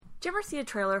Do you ever see a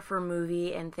trailer for a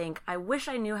movie and think, I wish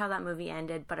I knew how that movie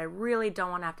ended, but I really don't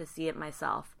want to have to see it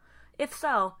myself? If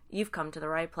so, you've come to the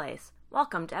right place.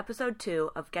 Welcome to episode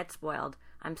 2 of Get Spoiled.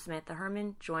 I'm Samantha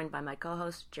Herman, joined by my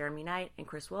co-hosts Jeremy Knight and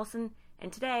Chris Wilson,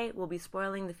 and today we'll be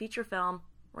spoiling the feature film,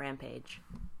 Rampage.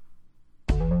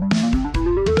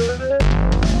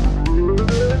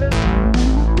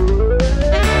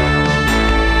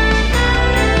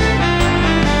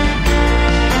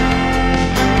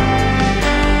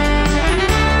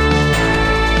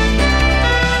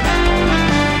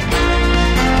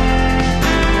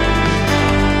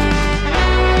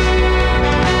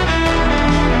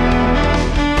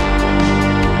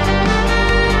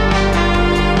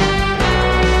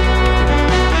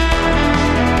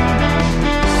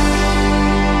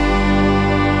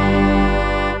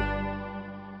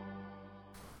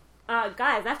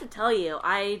 Guys, I have to tell you,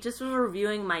 I just was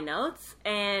reviewing my notes,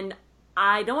 and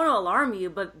I don't want to alarm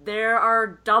you, but there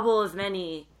are double as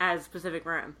many as Pacific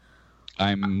Rim.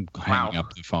 I'm hanging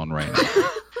up the phone right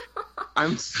now.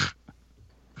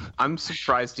 I'm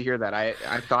surprised to hear that. I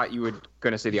thought you were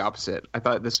going to say the opposite. I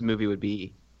thought this movie would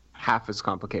be half as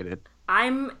complicated.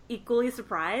 I'm equally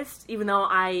surprised, even though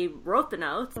I wrote the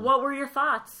notes. What were your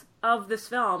thoughts of this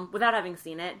film without having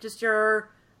seen it? Just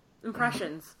your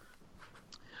impressions.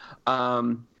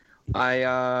 I'm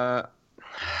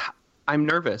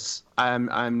nervous.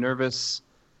 I'm nervous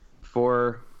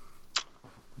for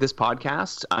this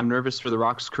podcast. I'm nervous for The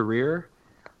Rock's career.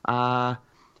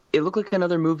 It looked like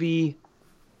another movie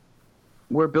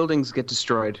where buildings get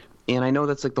destroyed, and I know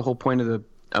that's like the whole point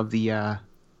of the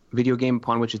video game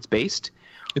upon which it's based.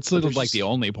 It's literally like the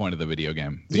only point of the video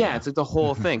game. Yeah, it's like the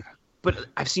whole thing. But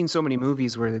I've seen so many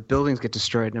movies where the buildings get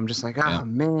destroyed, and I'm just like,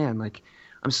 man, like.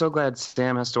 I'm so glad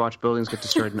Sam has to watch buildings get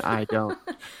destroyed and I don't.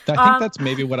 I think that's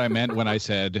maybe what I meant when I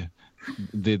said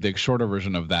the shorter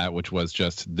version of that, which was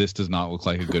just, this does not look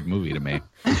like a good movie to me.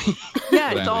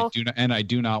 Yeah, I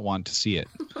do not want to see it.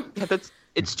 Yeah,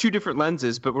 it's two different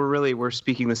lenses, but we're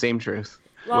speaking the same truth,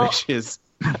 which is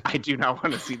I do not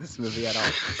want to see this movie at all.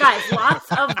 Guys,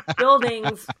 lots of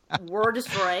buildings were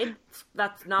destroyed.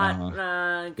 That's not going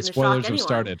to shock anyone. Spoilers have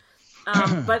started.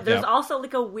 But there's also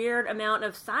like a weird amount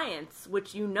of science,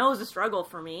 which you know is a struggle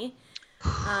for me.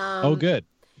 Oh, good.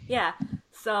 Yeah.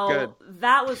 So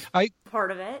that was part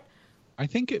of it. I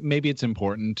think maybe it's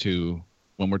important to,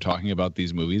 when we're talking about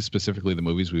these movies, specifically the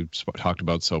movies we've talked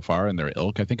about so far and their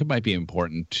ilk, I think it might be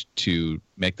important to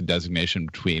make the designation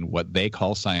between what they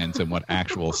call science and what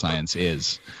actual science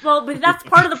is. Well, but that's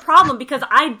part of the problem, because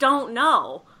I don't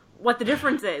know what the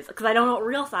difference is, because I don't know what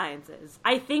real science is.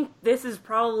 I think this is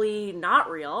probably not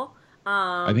real.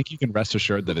 I think you can rest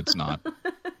assured that it's not.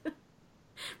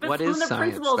 But what some is of the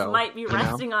science, principles though, might be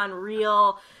resting on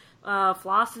real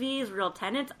philosophies, real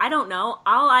tenets. I don't know.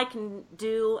 All I can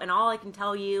do and all I can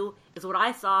tell you is what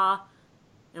I saw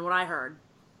and what I heard.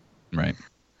 Right.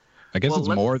 I guess it's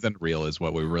more than real is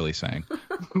what we're really saying.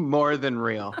 More than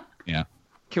real. Yeah.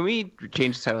 Can we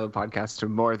change the title of the podcast to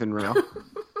More Than Real?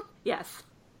 Yes.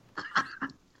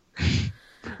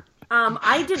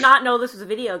 I did not know this was a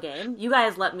video game. You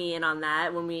guys let me in on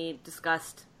that when we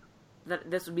discussed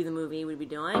that this would be the movie we'd be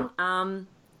doing.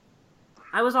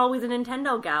 I was always a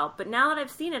Nintendo gal, but now that I've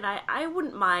seen it, I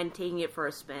wouldn't mind taking it for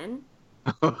a spin.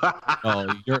 Well,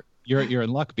 you're in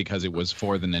luck because it was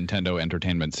for the Nintendo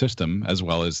Entertainment System as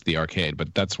well as the arcade.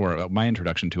 But that's where my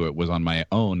introduction to it was on my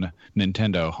own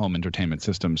Nintendo Home Entertainment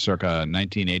System, circa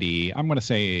 1980. I'm going to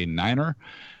say 9er.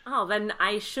 Oh, then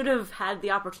I should have had the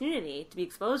opportunity to be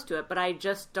exposed to it, but I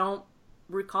just don't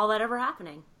recall that ever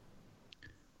happening.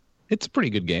 It's a pretty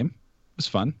good game. It was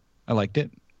fun. I liked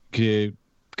it. Could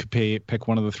pick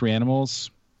one of the three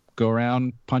animals, go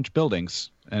around, punch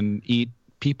buildings, and eat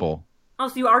people. Oh,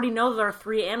 so you already know there are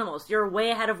three animals. You're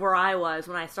way ahead of where I was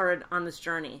when I started on this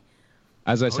journey.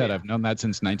 As I said, I've known that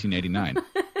since 1989.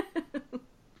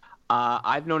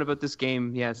 I've known about this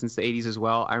game, since the 80s as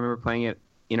well. I remember playing it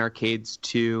in arcades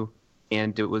too,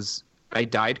 and I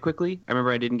died quickly. I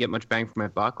remember I didn't get much bang for my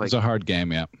buck. It's a hard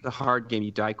game, yeah. The hard game,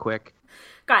 you die quick.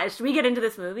 Guys, should we get into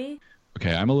this movie?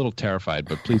 Okay, I'm a little terrified,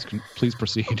 but please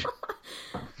proceed.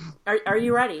 Are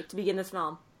you ready to begin this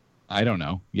film? I don't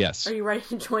know. Yes. Are you ready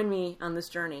to join me on this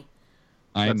journey?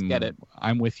 Let's get it.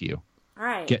 I'm with you. All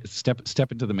right.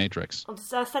 Step into the Matrix. I'll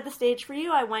just set the stage for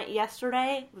you. I went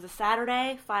yesterday. It was a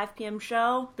Saturday, 5 p.m.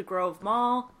 show, the Grove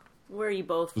Mall, where you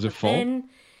both was it full? In.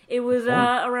 It was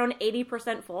around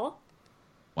 80% full.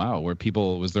 Wow.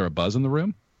 Was there a buzz in the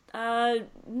room?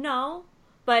 No,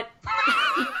 but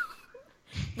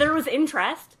there was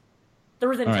interest. There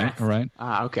was interest. All right.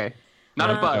 Okay. Not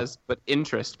a buzz, but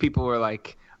interest. People were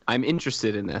like, I'm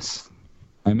interested in this.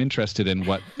 I'm interested in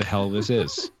what the hell this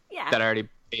is. Yeah. That I already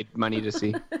paid money to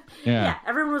see. Yeah.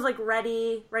 Everyone was like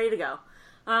ready to go.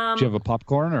 Do you have a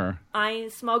popcorn or? I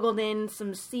smuggled in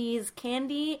some See's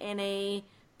candy and a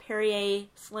Perrier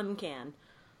Slim can.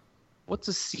 What's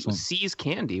a See's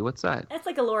candy? What's that? It's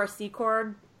like a Laura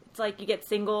Secord. It's like you get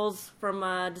singles from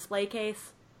a display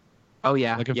case. Oh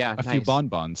yeah, Like a nice. few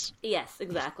bonbons. Yes,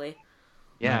 exactly.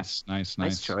 Yeah, Nice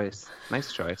choice.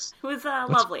 Nice choice. It was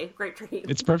lovely. Great treat.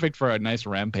 It's perfect for a nice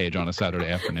rampage on a Saturday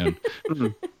afternoon.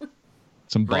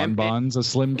 Some bonbons, a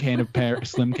slim can of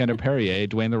Perrier,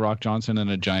 Dwayne The Rock Johnson, and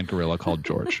a giant gorilla called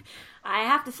George. I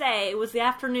have to say, it was the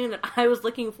afternoon that I was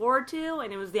looking forward to,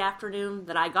 and it was the afternoon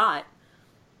that I got.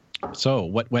 So,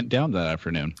 what went down that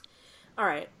afternoon? All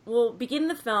right, we'll begin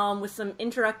the film with some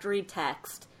introductory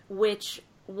text, which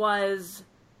was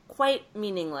quite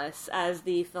meaningless as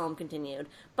the film continued.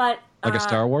 But Like a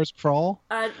Star Wars crawl?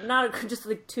 not just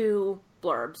like two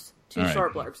blurbs, two All right.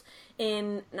 short blurbs.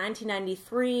 In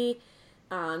 1993,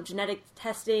 genetic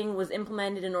testing was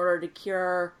implemented in order to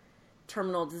cure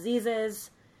terminal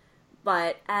diseases.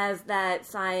 But as that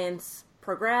science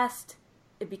progressed,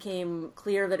 it became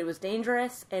clear that it was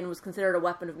dangerous and was considered a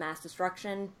weapon of mass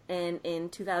destruction. And in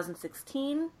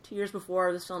 2016, 2 years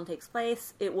before this film takes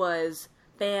place, it was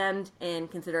banned and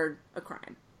considered a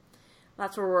crime.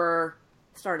 That's where we're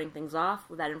starting things off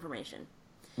with that information.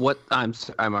 What I'm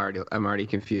already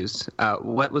confused.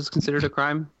 What was considered a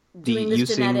crime? Doing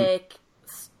this genetic...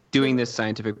 Doing this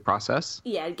scientific process?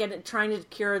 Yeah, trying to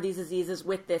cure these diseases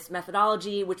with this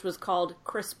methodology, which was called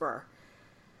CRISPR.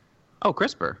 Oh,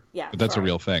 CRISPR. Yeah, But that's a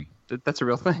real thing. That's a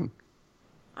real thing.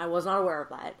 I was not aware of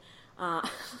that.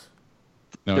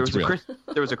 No, it's real.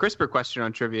 There was a CRISPR question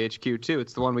on Trivia HQ too.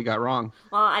 It's the one we got wrong.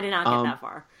 Well, I did not get that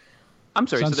far. I'm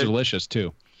sorry. Sounds so delicious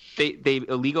too. They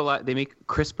make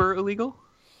CRISPR illegal?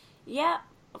 Yeah,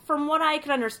 from what I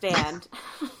could understand.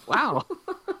 Wow.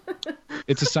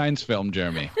 It's a science film,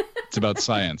 Jeremy. It's about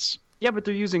science. Yeah, but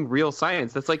they're using real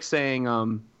science. That's like saying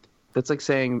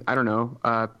I don't know,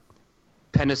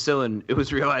 penicillin. It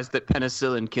was realized that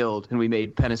penicillin killed, and we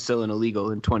made penicillin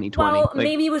illegal in 2020. Well,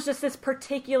 maybe it was just this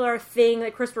particular thing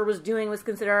that CRISPR was doing was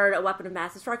considered a weapon of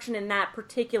mass destruction, and that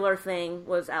particular thing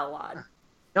was outlawed.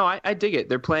 No, I dig it.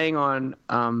 They're playing on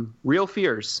real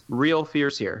fears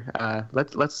here.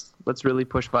 Let's really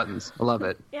push buttons. I love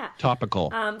it. Yeah. Topical.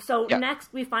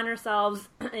 Next we find ourselves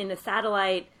in a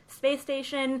satellite space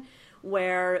station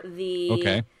where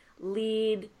the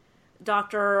lead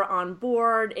doctor on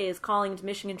board is calling to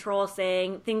mission control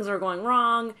saying things are going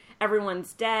wrong,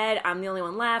 everyone's dead, I'm the only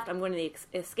one left, I'm going to the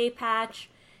escape hatch,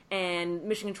 and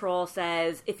mission control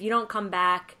says if you don't come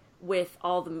back with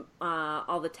all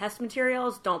the test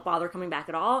materials, don't bother coming back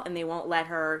at all, and they won't let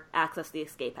her access the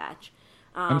escape hatch.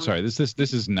 I'm sorry, this is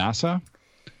NASA?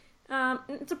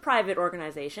 It's a private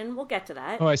organization. We'll get to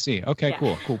that. Oh, I see. Okay,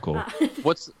 Yeah. cool.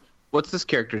 What's this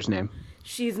character's name?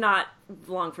 She's not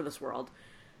long for this world.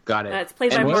 Got it. It's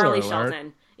played by And Marley spoiler alert.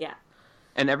 Shelton. Yeah.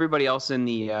 And everybody else in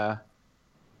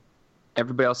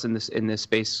this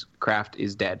spacecraft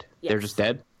is dead. Yes. They're just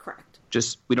dead. Correct.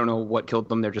 Just we don't know what killed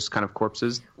them. They're just kind of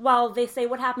corpses. Well, they say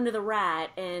what happened to the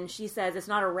rat, and she says it's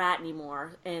not a rat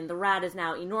anymore, and the rat is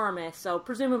now enormous. So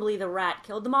presumably the rat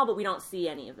killed them all, but we don't see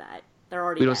any of that. They're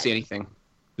already. We don't dead. see anything.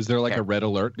 Is there like Okay. a red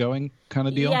alert going kind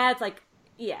of deal? Yeah, it's like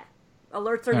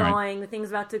alerts are All right. going, the thing's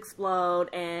about to explode,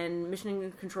 and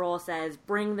mission control says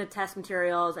bring the test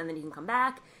materials, and then you can come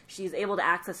back. She's able to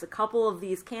access a couple of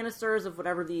these canisters of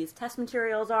whatever these test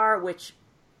materials are, which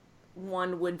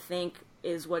one would think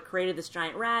is what created this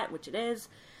giant rat, which it is.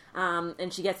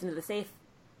 And she gets into the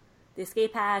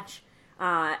escape hatch.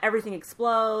 Everything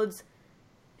explodes.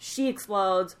 She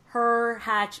explodes. Her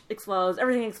hatch explodes.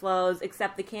 Everything explodes,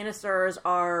 except the canisters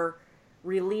are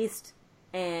released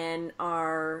and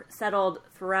are settled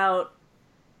throughout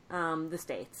the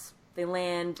states. They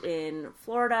land in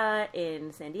Florida,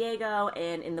 in San Diego,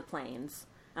 and in the plains.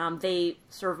 They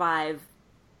survive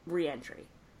re-entry.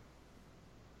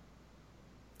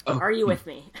 Oh. Are you with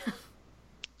me?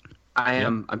 I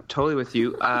am. I'm totally with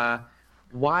you.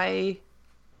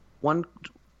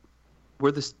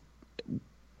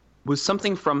 Was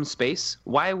something from space?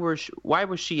 Why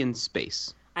was she in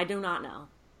space? I do not know.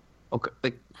 Okay,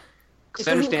 like It because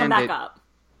doesn't I come understand back that. up.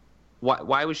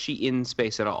 Why was she in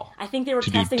space at all? I think they were To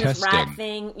do testing this rat testing.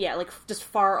 thing, like just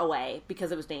far away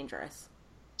because it was dangerous.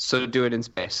 So to do it in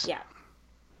space. Yeah.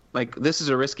 Like this is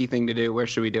a risky thing to do. Where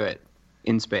should we do it?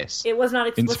 In space. It was not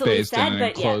In explicitly space said, in an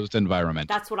but yeah, enclosed environment.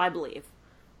 that's what I believe.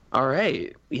 All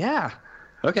right. Yeah.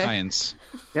 Okay. Science.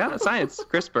 Yeah. Science.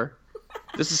 CRISPR.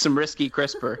 This is some risky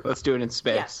CRISPR. Let's do it in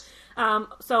space.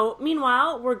 So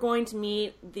meanwhile, we're going to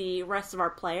meet the rest of our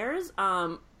players,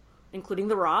 including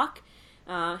The Rock.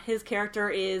 His character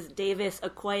is Davis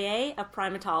Okoye, a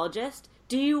primatologist.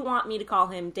 Do you want me to call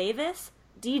him Davis,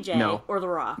 DJ, or The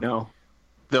Rock? No.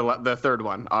 The third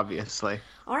one, obviously.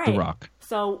 All right. The Rock.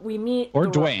 So we meet... Or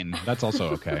Dwayne. That's also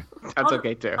okay. That's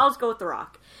okay, too. I'll just go with The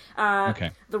Rock.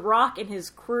 Okay. The Rock and his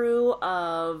crew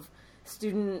of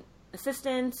student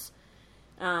assistants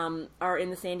are in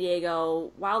the San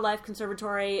Diego Wildlife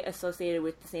Conservatory associated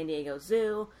with the San Diego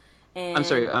Zoo. And I'm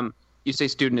sorry, you say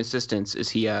student assistants. Is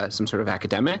he some sort of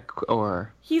academic,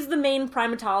 or...? He's the main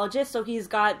primatologist, so he's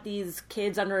got these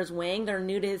kids under his wing. They're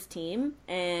new to his team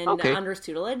and under his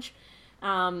tutelage.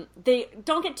 They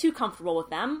don't get too comfortable with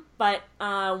them, but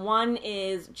one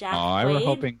is Jack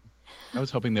Quaid. I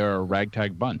was hoping they were a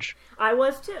ragtag bunch. I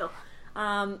was too.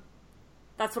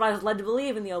 That's what I was led to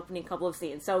believe in the opening couple of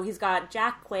scenes. So he's got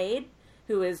Jack Quaid,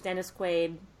 who is Dennis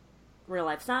Quaid, real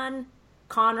life son.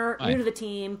 Connor, new to the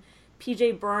team.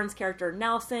 PJ Burns' character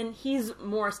Nelson, he's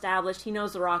more established. He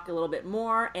knows The Rock a little bit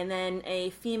more. And then a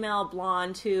female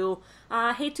blonde who,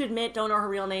 hate to admit, don't know her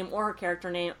real name or her character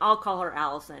name. I'll call her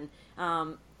Allison,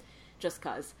 just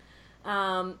cause.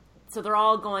 So they're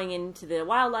all going into the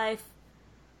wildlife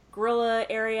gorilla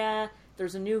area.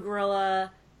 There's a new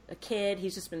gorilla, a kid.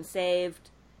 He's just been saved,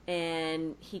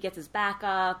 and he gets his back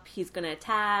up. He's going to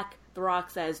attack. The Rock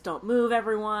says, "Don't move,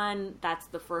 everyone." That's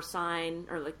the first sign,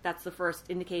 or that's the first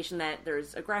indication that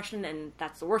there's aggression, and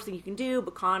that's the worst thing you can do.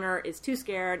 But Connor is too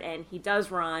scared, and he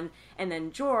does run. And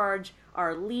then George,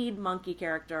 our lead monkey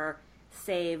character,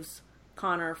 saves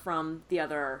Connor from the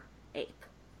other ape.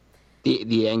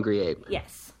 The angry ape.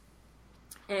 Yes.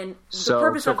 And the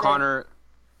purpose of Connor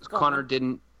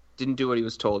didn't do what he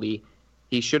was told.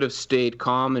 He should have stayed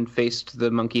calm and faced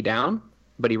the monkey down,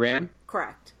 but he ran?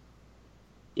 Correct.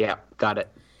 Yeah, got it.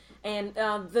 And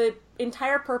the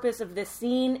entire purpose of this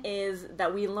scene is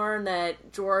that we learn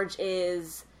that George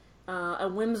is a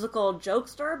whimsical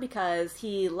jokester because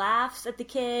he laughs at the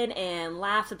kid and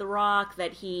laughs at The Rock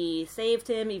that he saved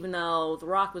him, even though The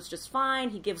Rock was just fine.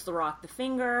 He gives The Rock the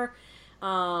finger.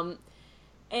 And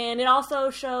it also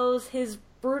shows his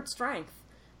brute strength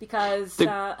because...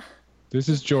 This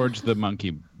is George the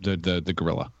monkey, the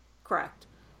gorilla. Correct.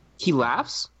 He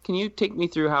laughs? Can you take me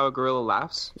through how a gorilla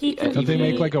laughs? Don't they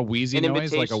make like a wheezy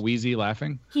noise, like a wheezy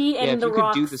laughing? He and The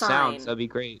Rock if you could do the sign. sounds, that'd be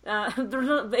great.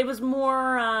 It was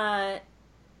more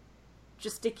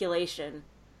gesticulation.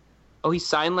 Oh, he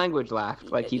sign language laughed.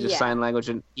 Like he just sign language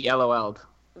and he LOL'd.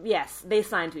 Yes, they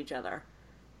signed to each other.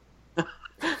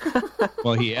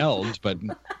 Well, he L'd, but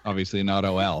obviously not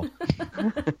OL.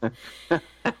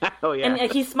 Oh, yeah.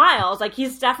 And he smiles. Like,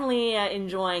 he's definitely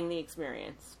enjoying the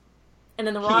experience. And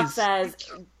then The Rock says,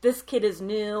 "This kid is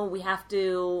new. We have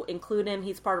to include him.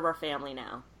 He's part of our family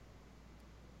now."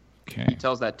 Okay. He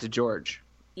tells that to George.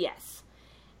 Yes.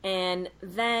 And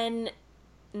then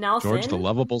Nelson... George the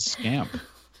lovable scamp.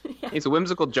 Yeah. He's a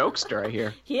whimsical jokester, I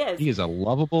hear. He is. He is a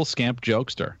lovable scamp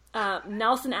jokester.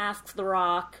 Nelson asks The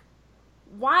Rock,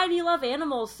 "Why do you love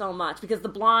animals so much?" Because the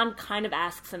blonde kind of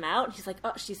asks him out. She's like,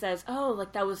 she says,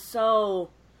 like that was so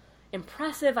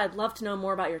impressive. I'd love to know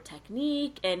more about your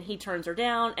technique. And he turns her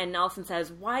down. And Nelson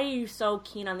says, "Why are you so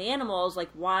keen on the animals? Like,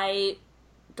 why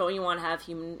don't you want to have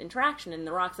human interaction?" And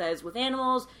The Rock says, "With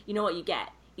animals, you know what you get.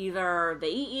 Either they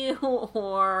eat you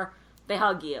or they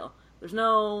hug you. There's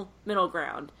no middle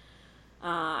ground.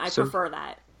 I prefer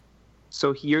that."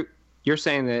 So you're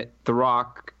saying that The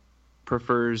Rock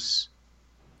prefers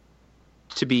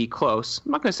to be close.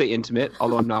 I'm not going to say intimate,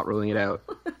 although I'm not ruling it out.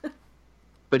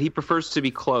 But he prefers to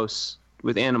be close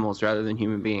with animals rather than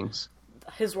human beings.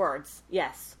 His words,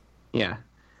 yes. Yeah.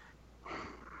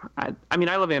 I mean,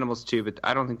 I love animals too, but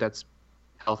I don't think that's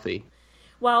healthy.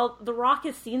 Well, The Rock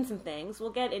has seen some things. We'll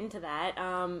get into that.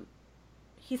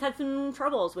 He's had some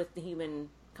troubles with the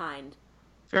humankind.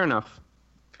 Fair enough.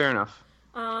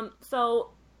 So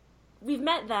we've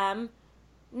met them.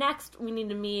 Next, we need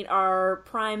to meet our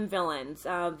prime villains.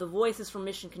 The voices from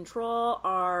Mission Control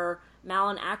are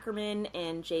Malin Ackerman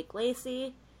and Jake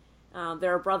Lacey.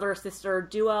 They're a brother-sister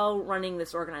duo running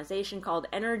this organization called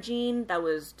Energene that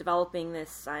was developing this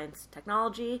science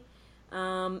technology.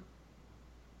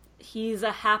 He's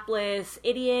a hapless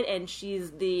idiot, and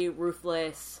she's the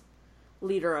ruthless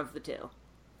leader of the two.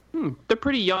 They're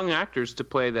pretty young actors to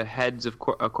play the heads of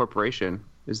a corporation.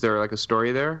 Is there like a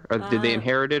story there? Or did they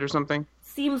inherit it or something?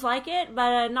 Seems like it,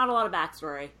 but not a lot of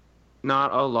backstory.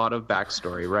 Not a lot of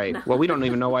backstory, right. No. Well, we don't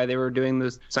even know why they were doing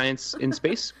the science in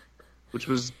space, which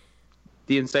was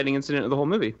the inciting incident of the whole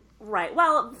movie. Right.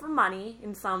 Well, for money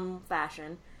in some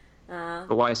fashion. But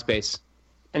why space?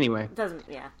 Anyway.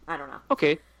 I don't know.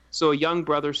 Okay. So a young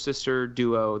brother-sister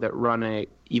duo that run a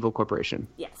evil corporation.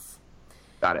 Yes.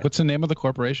 Got it. What's the name of the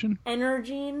corporation?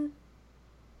 Energene.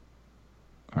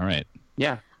 All right.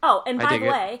 Yeah. Oh, and I by dig the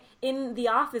it. way, in the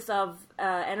office of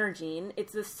Energene,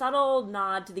 it's a subtle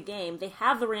nod to the game. They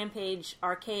have the Rampage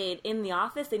arcade in the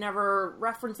office. They never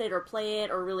reference it or play it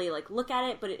or really like look at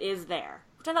it, but it is there,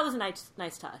 which I thought was a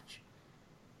nice touch.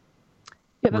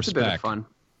 Yeah, that's a bit of Respect. fun.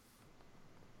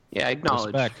 Yeah,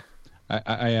 acknowledge. Respect.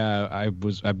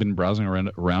 I've been browsing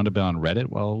around a bit on Reddit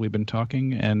while we've been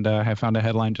talking, and I found a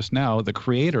headline just now. The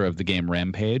creator of the game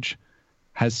Rampage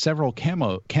has several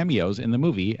cameos in the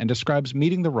movie and describes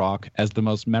meeting The Rock as the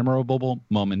most memorable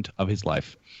moment of his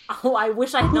life. Oh, I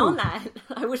wish I had known that.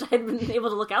 I wish I had been able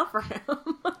to look out for him.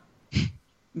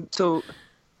 So,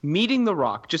 meeting The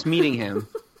Rock, just meeting him,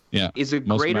 Yeah, is a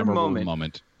most greater memorable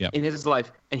moment Yep. in his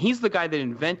life. And he's the guy that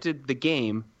invented the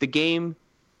game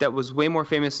that was way more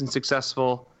famous and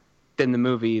successful than the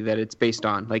movie that it's based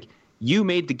on. Like, you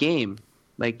made the game.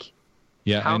 Like,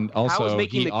 Yeah, How- and how is also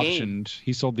making he the game-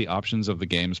 he sold the options of the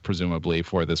games presumably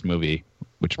for this movie,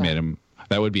 which made him,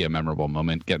 that would be a memorable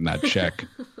moment, getting that check,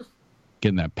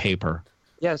 getting that paper.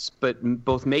 yes, but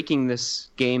both making this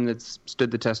game that's stood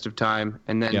the test of time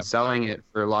and then Yep. selling it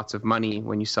for lots of money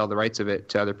when you sell the rights of it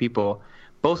to other people,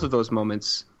 both of those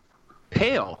moments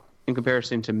pale in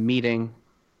comparison to meeting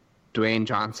Dwayne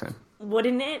Johnson.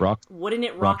 Wouldn't it? Rock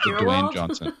rock your Dwayne world?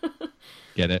 Johnson.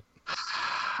 Get it?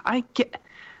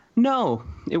 No,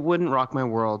 it wouldn't rock my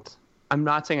world. I'm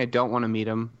not saying I don't want to meet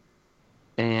him,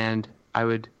 and I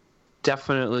would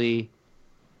definitely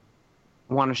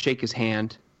want to shake his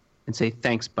hand and say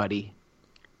thanks, buddy.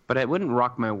 But it wouldn't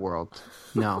rock my world.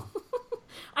 No.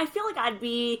 I feel like I'd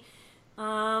be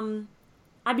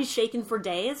shaken for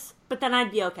days, but then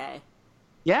I'd be okay.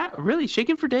 Yeah, really,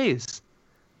 shaking for days.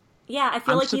 Yeah, I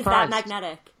feel I'm like he's that surprised.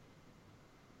 magnetic.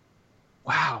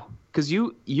 Wow, because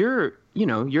you're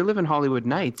living Hollywood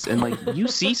nights and like you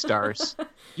see stars,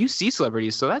 you see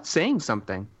celebrities, so that's saying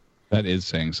something. That is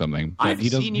saying something. But I've he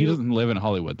doesn't. seen He you- doesn't live in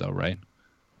Hollywood though, right?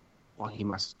 Well, he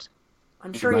must.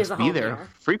 I'm He sure he has must a be home there here.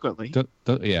 frequently.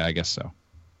 Yeah, I guess so.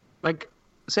 Like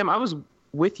Sam, I was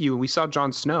with you and we saw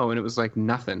Jon Snow and it was like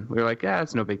nothing. We were like, yeah,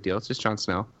 it's no big deal. It's just Jon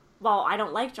Snow. Well, I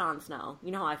don't like Jon Snow.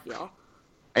 You know how I feel.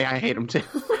 I hate him too.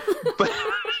 But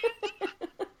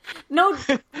No,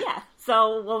 yeah.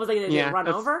 So what was I going to do? Yeah, Run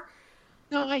that's- over?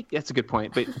 no, that's a good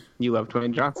point. But you love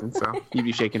Dwayne Johnson, so you'd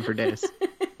be shaking for days.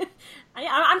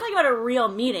 I'm talking about a real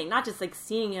meeting, not just like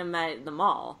seeing him at the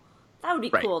mall. That would be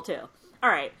Right. cool too. All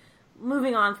right,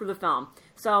 moving on through the film.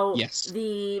 So Yes.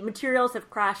 the materials have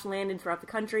crash landed throughout the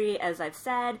country, as I've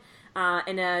said,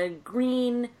 and a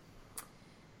green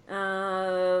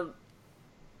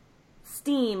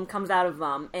steam comes out of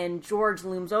them, and George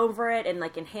looms over it and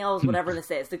like inhales whatever this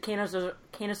is. The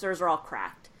canisters are all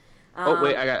cracked. Oh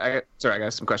wait, I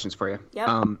got some questions for you.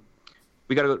 Yep.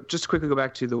 We got to just quickly go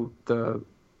back to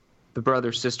the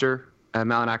brother sister,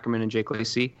 Malin Ackerman and Jake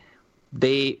Lacey.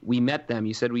 We met them.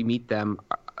 You said we meet them.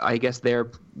 I guess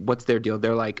what's their deal?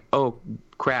 They're like, oh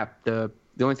crap, the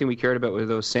only thing we cared about were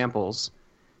those samples.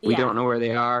 We Yeah. don't know where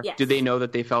they are. Yes. Do they know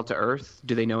that they fell to Earth?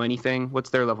 Do they know anything? What's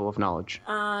their level of knowledge?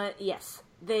 Yes.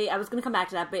 I was going to come back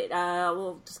to that, but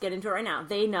we'll just get into it right now.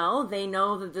 They know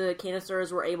that the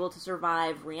canisters were able to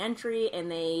survive re-entry,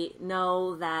 and they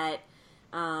know that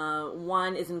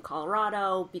one is in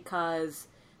Colorado because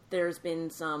there's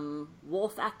been some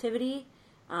wolf activity,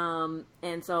 and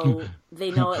so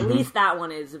they know at least that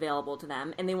one is available to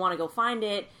them, and they want to go find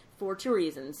it for two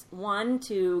reasons. One,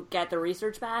 to get the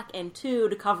research back, and two,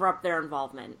 to cover up their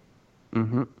involvement.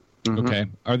 Okay.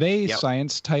 Are they Yep.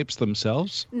 science types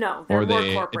themselves? No, they're Or are more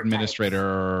they corporate administrator types.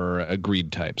 or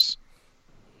agreed types?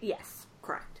 Yes,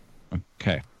 correct.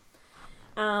 Okay.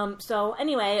 So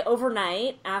anyway,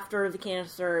 overnight, after the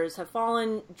canisters have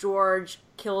fallen, George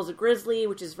kills a grizzly,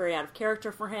 which is very out of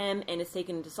character for him, and is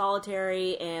taken into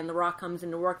solitary, and The Rock comes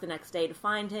into work the next day to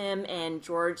find him, and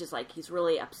George is like, he's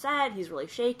really upset, he's really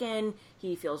shaken,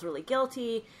 he feels really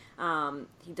guilty,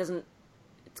 he doesn't,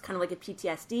 it's kind of like a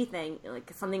PTSD thing,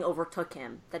 like something overtook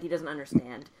him that he doesn't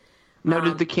understand. Now,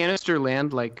 did the canister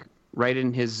land like right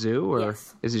in his zoo, or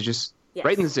Yes. is it just Yes.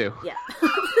 right in the zoo? Yeah.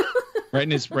 Right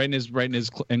in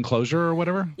his enclosure or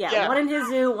whatever. Yeah, Yeah. one in his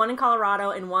zoo, one in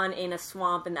Colorado, and one in a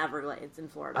swamp in the Everglades in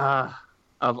Florida.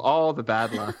 Of all the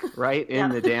bad luck, right in Yeah.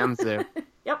 the damn zoo.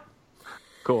 Yep.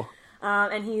 Cool.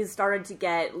 And he's started to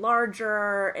get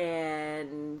larger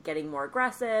and getting more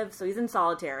aggressive, so he's in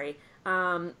solitary.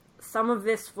 Some of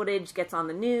this footage gets on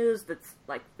the news. That's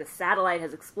like the satellite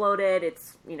has exploded.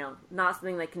 It's, not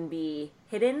something that can be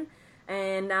hidden.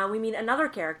 And we meet another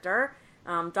character,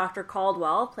 Dr.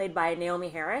 Caldwell, played by Naomi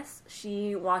Harris,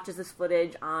 she watches this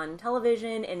footage on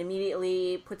television and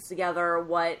immediately puts together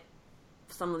what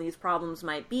some of these problems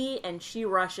might be, and she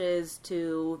rushes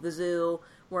to the zoo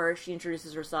where she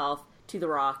introduces herself to The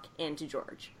Rock and to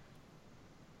George.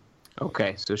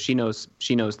 Okay, so she knows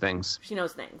things. She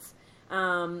knows things.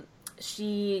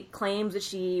 She claims that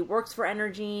she works for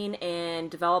Energene and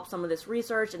developed some of this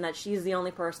research, and that she's the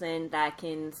only person that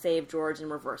can save George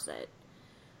and reverse it.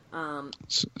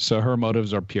 So her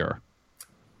motives are pure.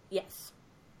 Yes.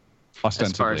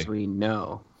 Ostensibly. As far as we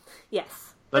know.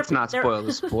 Yes. Let's not spoil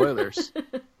the spoilers.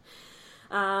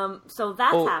 So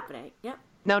that's happening. Yep.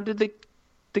 Now, did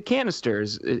the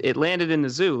canisters, it landed in the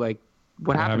zoo, like,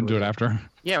 what happened to it after?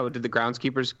 Yeah, did the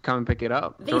groundskeepers come and pick it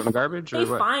up? Throw it in the garbage? They or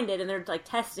what? find it, and they're, like,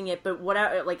 testing it, but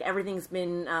whatever, like, everything's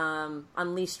been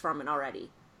unleashed from it already.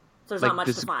 So there's not much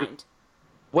to find.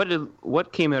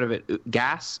 What came out of it?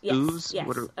 Gas? Yes, Ooze?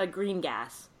 yes, a green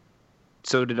gas.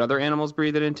 So did other animals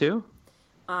breathe it in too?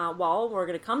 Well, we're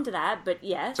going to come to that, but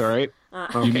yes. It's all right.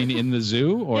 Okay. You mean in the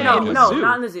zoo? Or no, zoo?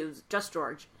 Not in the zoo. Just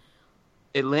George.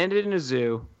 It landed in a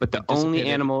zoo, but the only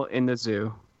animal in the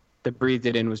zoo that breathed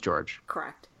it in was George.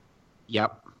 Correct.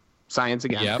 Yep. Science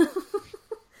again. Yep.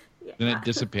 Yeah. Then it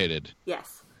dissipated.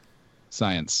 Yes.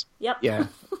 Science. Yep. Yeah.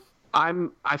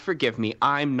 Forgive me.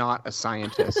 I'm not a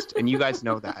scientist, and you guys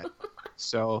know that.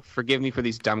 So forgive me for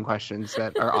these dumb questions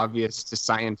that are obvious to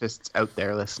scientists out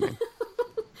there listening.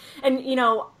 And,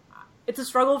 it's a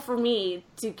struggle for me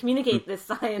to communicate this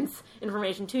science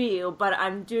information to you, but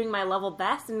I'm doing my level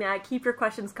best, and I keep your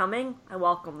questions coming. I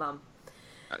welcome them.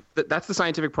 That's the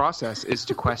scientific process, is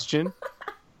to question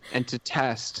and to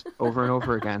test over and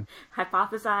over again.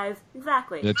 Hypothesize.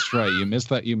 Exactly. That's right. You missed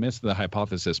that. You missed the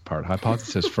hypothesis part.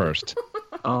 Hypothesis first.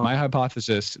 Oh. My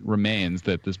hypothesis remains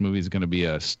that this movie is going to be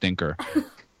a stinker.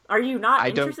 Are you not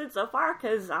interested so far?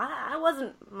 Because I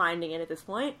wasn't minding it at this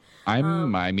point. I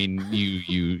mean,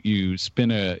 you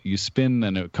spin a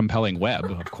compelling web,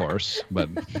 of course, but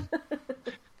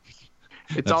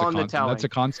it's all in the telling. That's a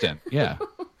constant. Yeah.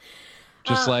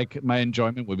 Just like my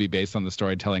enjoyment would be based on the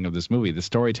storytelling of this movie. The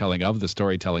storytelling of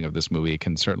this movie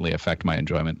can certainly affect my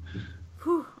enjoyment.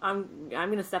 Whew, I'm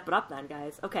going to step it up then,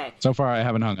 guys. Okay. So far, I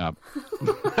haven't hung up.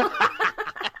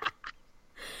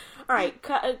 All right,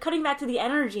 cutting back to the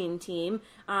Energene team,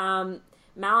 Malin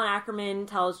Ackerman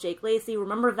tells Jake Lacey,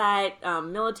 remember that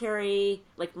military,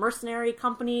 mercenary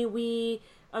company we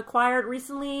acquired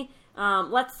recently?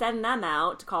 Let's send them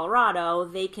out to Colorado.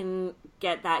 They can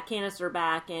get that canister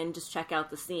back and just check out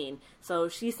the scene. So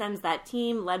she sends that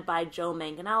team led by Joe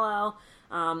Manganiello.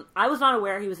 I was not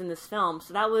aware he was in this film,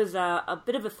 so that was a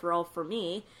bit of a thrill for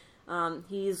me.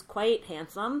 He's quite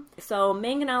handsome. So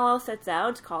Manganiello sets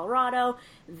out to Colorado.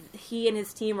 He and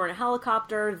his team are in a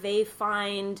helicopter. They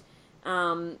find,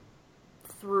 through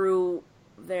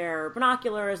their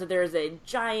binoculars, that there's a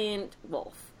giant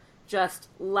wolf just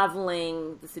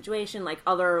leveling the situation.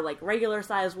 Other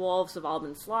regular-sized wolves have all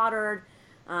been slaughtered.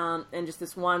 And just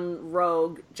this one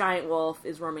rogue giant wolf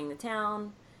is roaming the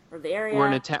town, or the area. We're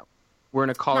in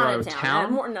a Colorado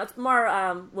town? It's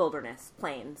more wilderness,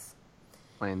 plains.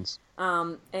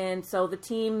 And so the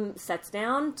team sets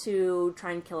down to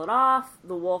try and kill it off.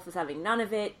 The wolf is having none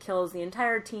of it, kills the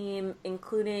entire team,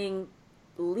 including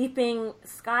leaping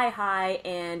sky high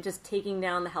and just taking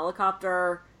down the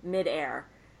helicopter mid-air,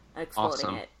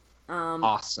 exploding it.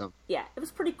 Awesome. Yeah, it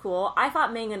was pretty cool. I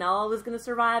thought Manganiello was going to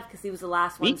survive because he was the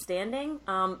last one standing.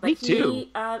 But me too.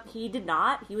 He did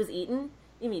not. He was eaten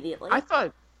immediately. I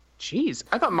thought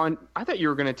you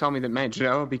were going to tell me that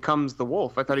Manganiello becomes the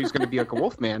wolf. I thought he was going to be like a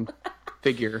Wolfman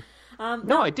figure.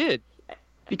 No, I did.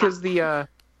 Because the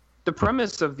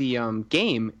premise of the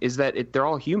game is that they're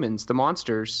all humans. The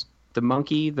monsters, the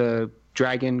monkey, the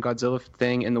dragon, Godzilla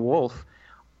thing, and the wolf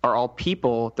are all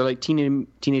people. They're like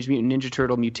Teenage Mutant Ninja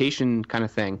Turtle mutation kind of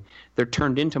thing. They're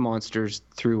turned into monsters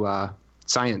through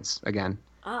science again.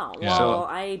 Oh, well,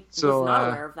 I was not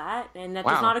aware of that, and that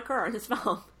does not occur in this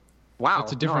film. Wow.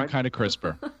 It's a different kind of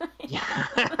CRISPR.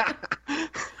 Yeah.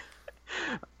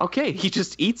 Okay, he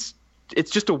just eats. It's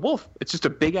just a wolf. It's just a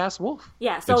big-ass wolf.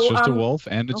 Yeah, so... It's just a wolf,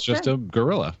 and it's just a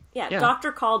gorilla. Yeah,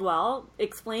 Dr. Caldwell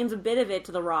explains a bit of it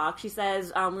to The Rock. She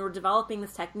says, we were developing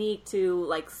this technique to,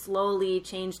 slowly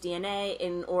change DNA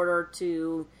in order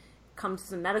to come to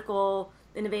some medical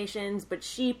innovations, but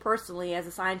she personally, as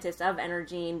a scientist of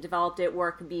Energene, developed it where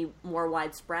it could be more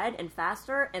widespread and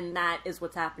faster, and that is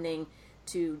what's happening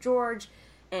to George.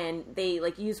 And they,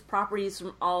 use properties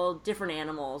from all different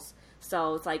animals.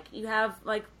 So it's you have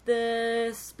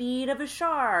the speed of a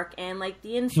shark and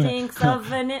the instincts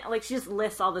of an she just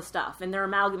lists all this stuff, and they're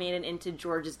amalgamated into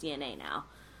George's DNA now.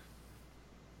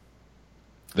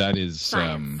 That is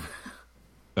Science.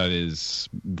 that is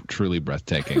truly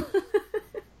breathtaking.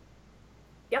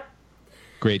 Yep.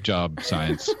 Great job,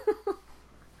 science.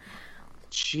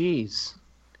 Jeez.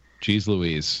 Jeez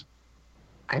Louise.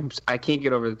 I can't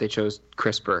get over that they chose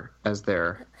CRISPR as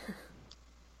their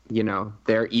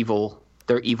evil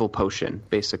potion,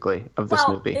 basically, of this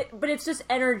movie. But it's just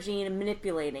energy and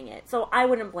manipulating it. So I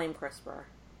wouldn't blame CRISPR.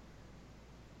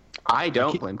 I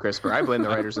don't blame CRISPR. I blame the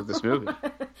writers of this movie.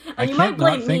 And you might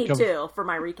blame me, too, for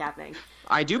my recapping.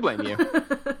 I do blame you.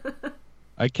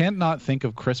 I can't not think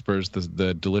of CRISPR as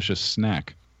the delicious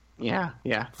snack. Yeah.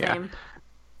 Same.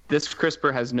 This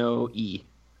CRISPR has no E.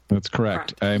 That's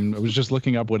correct. I was just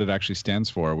looking up what it actually stands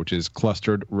for, which is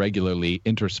clustered, regularly,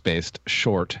 interspaced,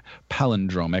 short,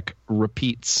 palindromic,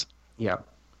 repeats. Yeah.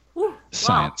 Ooh,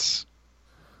 Science.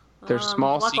 Wow. There's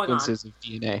small what's going sequences of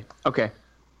DNA. Okay.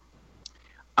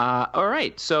 All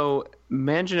right. So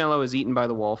Manganiello is eaten by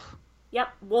the wolf. Yep.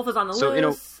 Wolf is on the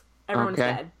loose. Everyone's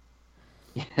dead.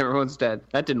 Yeah, everyone's dead.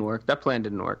 That didn't work. That plan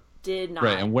didn't work. Did not.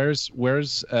 Right. And where's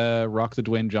Rock the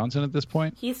Dwayne Johnson at this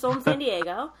point? He's still in San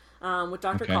Diego. With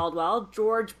Dr. Okay. Caldwell.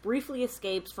 George briefly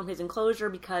escapes from his enclosure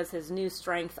because his new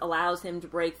strength allows him to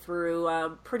break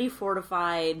through pretty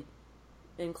fortified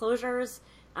enclosures.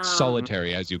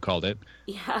 Solitary, as you called it.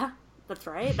 Yeah, that's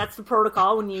right. That's the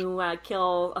protocol when you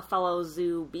kill a fellow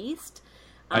zoo beast.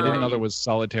 I didn't know there was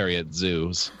solitary at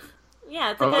zoos.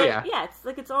 Yeah, it's like it's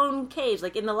like its own cage,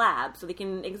 like in the lab, so they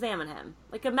can examine him,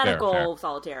 like a medical Fair.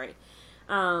 solitary.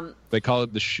 They call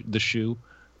it the shoe.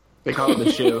 They call it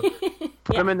the shoe.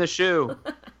 Put him in the shoe.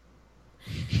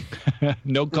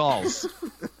 No calls.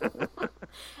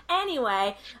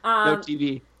 Anyway, No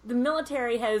TV. the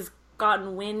military has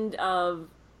gotten wind of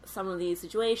some of these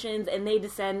situations, and they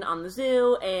descend on the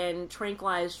zoo and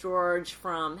tranquilize George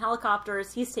from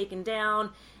helicopters. He's taken down,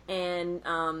 and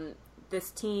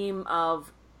this team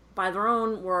of, by their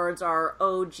own words, are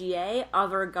OGA,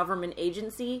 other government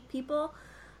agency people,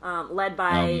 led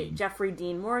by Jeffrey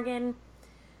Dean Morgan,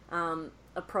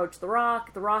 approach The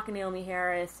Rock. The Rock and Naomi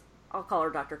Harris, I'll call her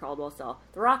Dr. Caldwell still.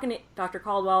 The Rock and Dr.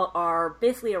 Caldwell are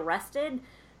basically arrested.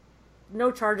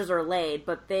 No charges are laid,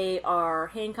 but they are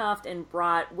handcuffed and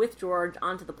brought with George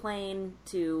onto the plane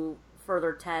to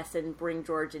further test and bring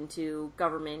George into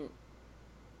government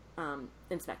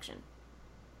inspection.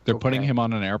 They're putting him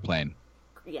on an airplane.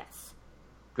 Yes.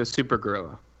 The super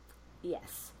gorilla.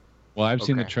 Yes. Well, I've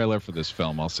seen the trailer for this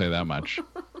film, I'll say that much.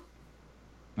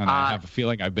 And I have a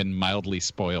feeling I've been mildly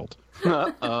spoiled.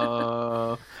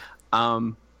 I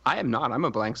am not. I'm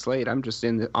a blank slate. I'm just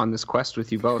on this quest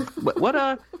with you both.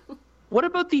 What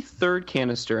about the third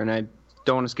canister? And I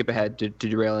don't want to skip ahead to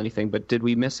derail anything, but did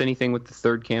we miss anything with the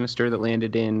third canister that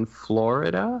landed in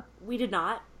Florida? We did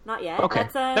not. Not yet. Okay.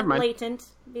 That's Never mind. latent.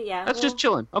 But yeah. That's just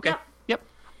chilling. Okay. Yep.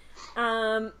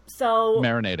 So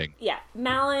Marinating. yeah,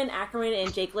 Malin, Ackerman,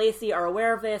 and Jake Lacey are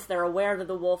aware of this. They're aware that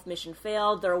the Wolf mission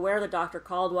failed. They're aware that Dr.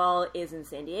 Caldwell is in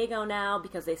San Diego now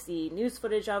because they see news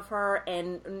footage of her,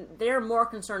 and they're more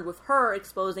concerned with her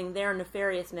exposing their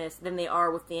nefariousness than they are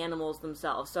with the animals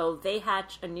themselves. So they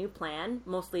hatch a new plan.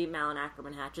 Mostly Malin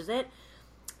Ackerman hatches it.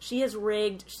 She has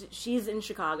rigged... She's in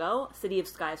Chicago, city of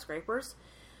skyscrapers.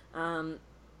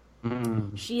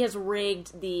 She has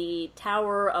rigged the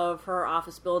tower of her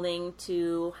office building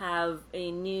to have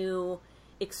a new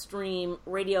extreme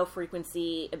radio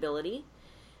frequency ability.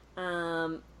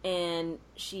 And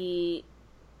she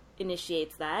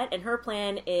initiates that. And her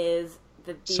plan is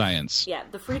that Science. Yeah,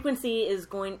 the frequency is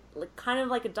going kind of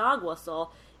like a dog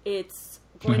whistle. It's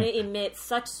going to emit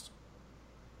such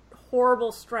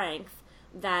horrible strength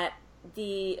that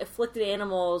the afflicted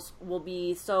animals will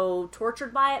be so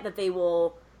tortured by it that they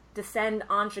will descend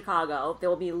on Chicago. They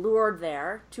will be lured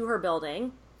there to her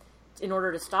building in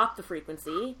order to stop the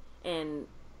frequency and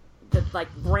the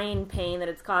brain pain that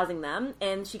it's causing them,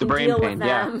 and she can deal with them.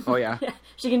 Yeah. Oh yeah.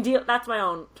 She can deal. That's my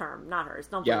own term, not hers.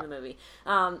 Don't blame the movie.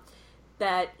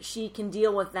 That she can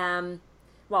deal with them.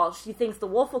 Well, she thinks the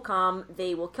wolf will come.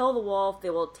 They will kill the wolf.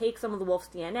 They will take some of the wolf's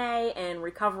DNA and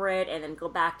recover it, and then go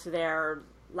back to their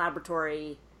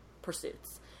laboratory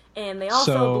pursuits. And they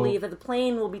also believe that the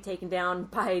plane will be taken down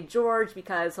by George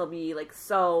because he'll be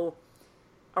so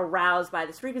aroused by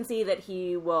this frequency that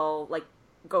he will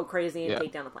go crazy and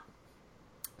take down the plane.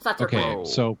 So that's their plan.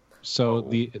 So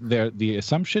the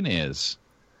assumption is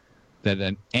that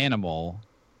an animal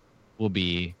will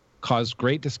cause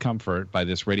great discomfort by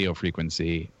this radio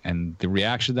frequency, and the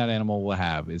reaction that animal will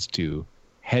have is to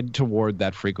head toward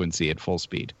that frequency at full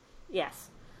speed. Yes.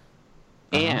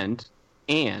 And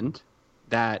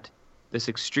that this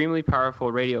extremely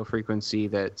powerful radio frequency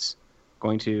that's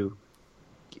going to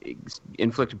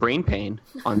inflict brain pain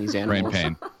on these animals. Brain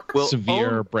pain. Will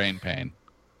Severe brain pain.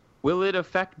 Will it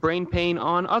affect brain pain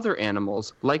on other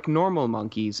animals, like normal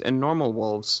monkeys and normal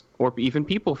wolves, or even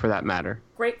people for that matter?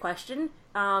 Great question.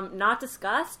 Not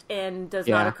discussed and does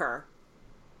Yeah. not occur.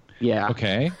 Yeah.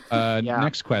 Okay.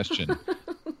 Next question.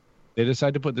 They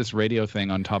decide to put this radio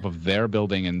thing on top of their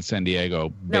building in San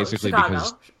Diego, basically no, Chicago.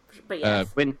 because But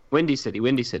yes. Windy City.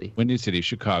 Windy City,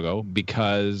 Chicago,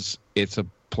 because it's a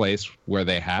place where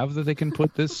they have that they can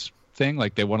put this thing.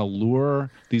 Like they want to lure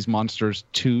these monsters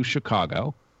to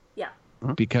Chicago Yeah.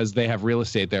 because they have real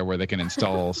estate there where they can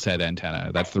install said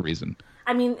antenna. That's the reason.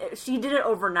 I mean, she did it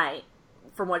overnight,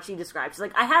 from what she described. She's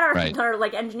like, I had Right. our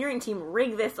like engineering team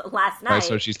rig this last night. Right,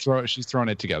 so she's throwing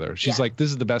it together. She's Yeah. like, this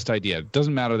is the best idea. It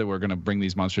doesn't matter that we're going to bring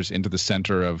these monsters into the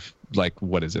center of, like,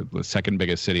 what is it, the second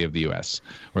biggest city of the U.S.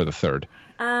 or the third.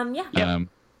 Yeah.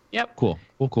 Yep. Cool.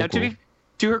 Now,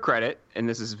 to her credit, and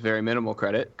this is very minimal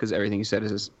credit because everything you said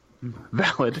is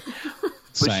valid, but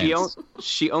Science.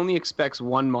 she only expects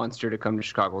one monster to come to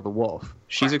Chicago, the wolf.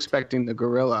 She's Correct. expecting the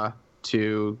gorilla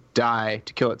to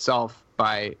kill itself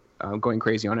by going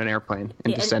crazy on an airplane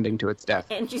and Yeah, descending to its death.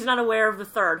 And she's not aware of the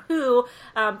third, who,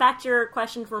 back to your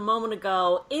question from a moment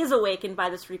ago, is awakened by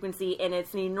this frequency, and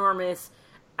it's an enormous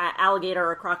alligator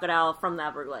or crocodile from the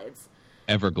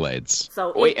Everglades.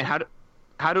 So Wait, and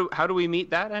how do we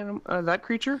meet that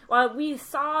creature? Well, we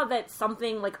saw that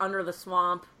something like under the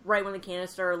swamp, right when the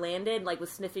canister landed, like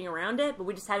was sniffing around it, but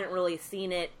we just hadn't really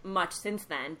seen it much since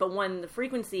then. But when the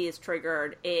frequency is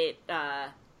triggered,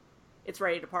 it's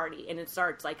ready to party, and it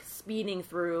starts like speeding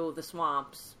through the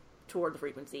swamps toward the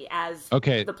frequency as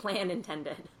the plan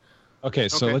intended. Okay,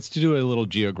 so let's do a little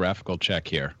geographical check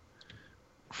here.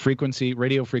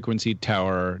 Radio frequency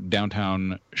tower,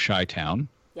 downtown Chi-Town.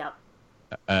 Yep.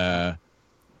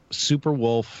 Super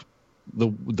Wolf,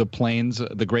 the plains,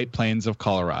 the Great Plains of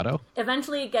Colorado.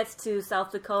 Eventually, it gets to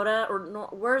South Dakota, or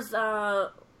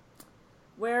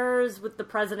where's with the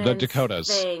president's The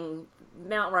Dakotas thing,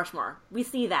 Mount Rushmore. We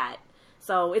see that,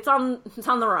 so it's on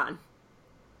the run.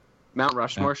 Mount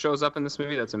Rushmore shows up in this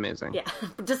movie. That's amazing. Yeah,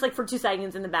 just like for 2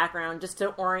 seconds in the background, just to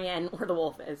orient where the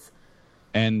wolf is.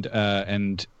 And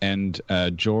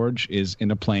George is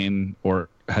in a plane, or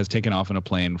has taken off in a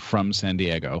plane from San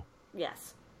Diego.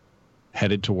 Yes.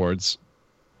 Headed towards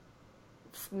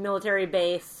military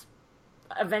base.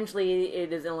 Eventually,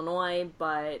 it is Illinois,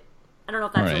 but I don't know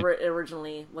if that's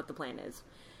originally what the plan is.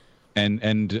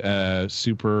 And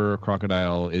Super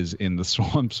Crocodile is in the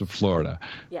swamps of Florida.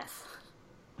 Yes.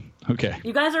 Okay.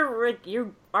 You guys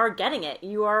are getting it.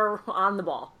 You are on the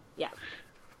ball. Yeah.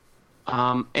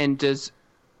 And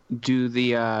do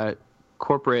the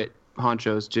corporate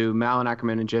honchos, do Malin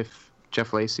Ackerman and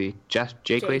Jake Lacey, Yeah.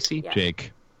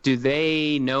 Jake. Do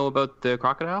they know about the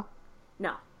crocodile?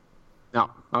 No. No.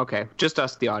 Okay. Just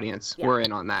us, the audience. Yeah. We're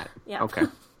in on that. Yeah. Okay.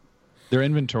 Their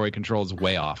inventory control is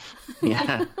way off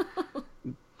Yeah.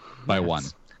 by one.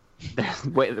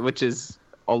 Which is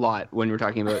a lot when we're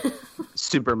talking about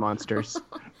super monsters,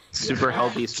 super hell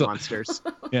beast monsters.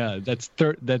 Yeah, that's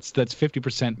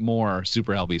 50% more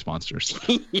super hell beast monsters.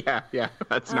 Yeah.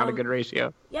 That's not a good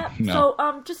ratio. Yeah. No.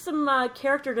 So, just some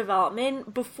character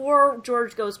development. Before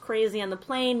George goes crazy on the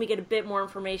plane, we get a bit more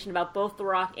information about both The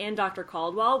Rock and Dr.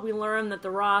 Caldwell. We learn that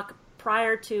The Rock,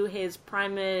 prior to his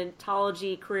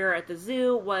primatology career at the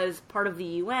zoo, was part of the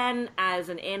UN as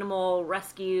an animal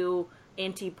rescue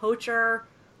anti-poacher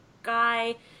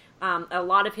guy. A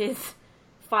lot of his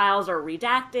files are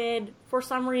redacted for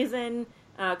some reason,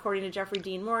 according to Jeffrey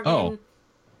Dean Morgan. Oh.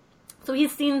 So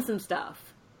he's seen some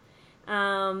stuff.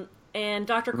 And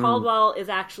Dr. Caldwell is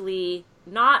actually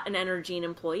not an Energene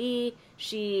employee.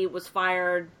 She was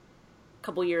fired a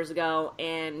couple years ago,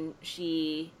 and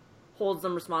she holds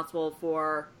them responsible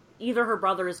for either her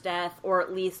brother's death or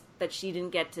at least that she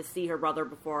didn't get to see her brother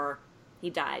before he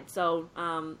died. So,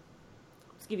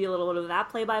 let's give you a little bit of that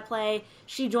play-by-play.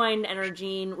 She joined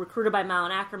Energene, recruited by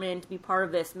Malin Ackerman to be part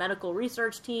of this medical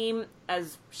research team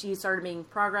as she started making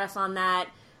progress on that.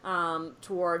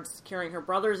 Towards curing her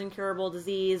brother's incurable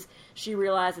disease. She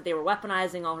realized that they were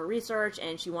weaponizing all her research,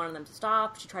 and she wanted them to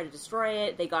stop. She tried to destroy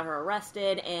it. They got her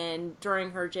arrested, and during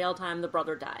her jail time, the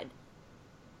brother died.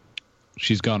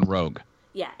 She's gone rogue.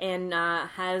 Yeah, and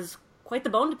has quite the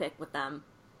bone to pick with them.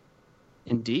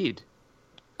 Indeed.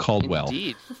 Caldwell.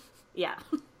 Indeed. Yeah.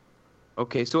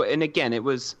 Okay, so, and again, it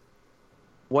was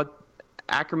what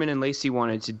Ackerman and Lacey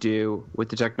wanted to do with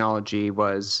the technology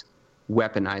was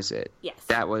weaponize it. Yes.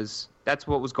 That's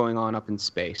what was going on up in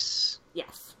space.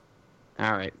 Yes.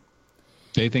 All right.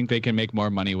 They think they can make more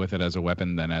money with it as a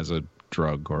weapon than as a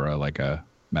drug or like a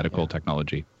medical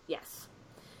technology. Yes.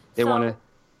 They So- want to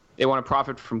They want to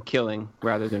profit from killing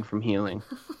rather than from healing.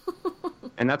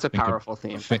 And that's a powerful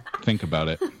theme. Think about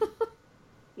it.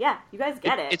 Yeah, you guys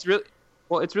get it. It's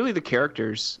really the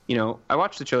characters. You know, I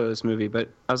watched the trailer of this movie, but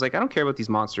I was like, I don't care about these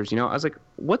monsters. You know, I was like,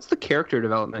 what's the character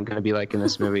development going to be like in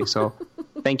this movie? So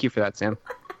thank you for that, Sam.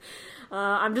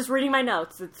 I'm just reading my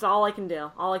notes. It's all I can do.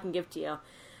 All I can give to you.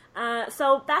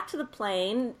 So back to the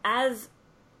plane. As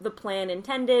the plan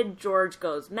intended, George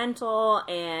goes mental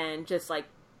and just like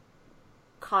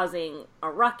causing a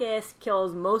ruckus,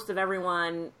 kills most of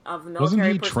everyone of the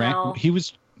military personnel. He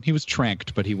was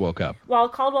tranked, but he woke up. While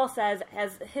Caldwell says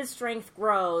as his strength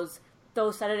grows,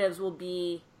 those sedatives will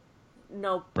be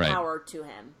no power to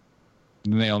him.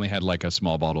 And they only had like a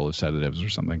small bottle of sedatives or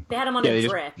something. They had him on a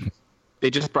drip.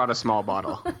 They just brought a small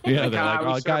bottle. Yeah, they're like,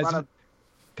 oh,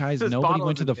 guys, nobody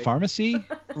went to the pharmacy?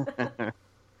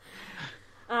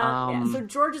 So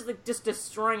George is like just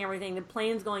destroying everything. The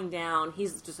plane's going down.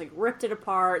 He's just like ripped it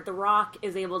apart. The Rock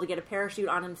is able to get a parachute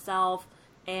on himself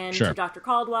and to Dr.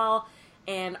 Caldwell,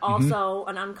 and also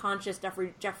an unconscious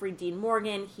Jeffrey Dean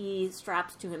Morgan. He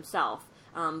straps to himself.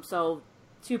 So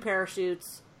 2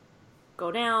 parachutes go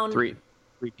down. Three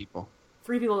people.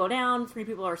 3 people go down, 3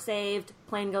 people are saved,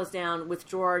 plane goes down with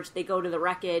George, they go to the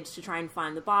wreckage to try and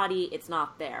find the body, it's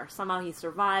not there. Somehow he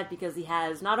survived because he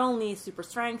has not only super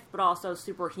strength, but also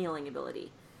super healing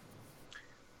ability.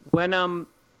 When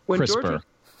CRISPR.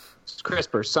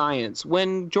 CRISPR, science.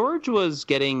 When George was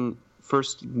getting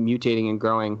first mutating and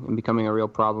growing and becoming a real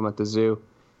problem at the zoo,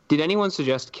 did anyone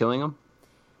suggest killing him?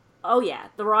 Oh yeah,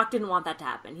 The Rock didn't want that to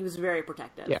happen. He was very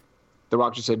protective. Yeah. The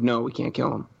Rock just said, no, we can't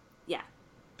kill him. Yeah.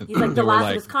 He's like, the last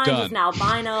of his kind done. is now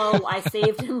albino. I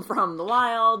saved him from the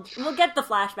wild. We'll get the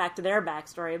flashback to their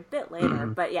backstory a bit later,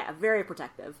 but yeah, very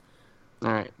protective.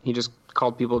 All right. He just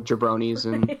called people jabronis,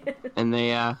 and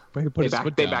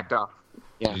they backed off.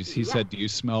 Yeah. He said, do you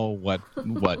smell what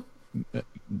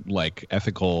like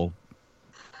ethical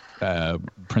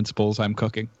principles I'm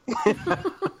cooking?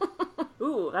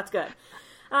 Ooh, that's good.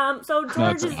 So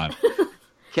George is...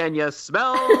 Can you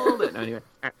smell it? No, anyway.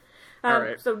 All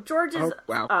right. So George is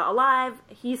alive.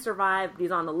 He survived. He's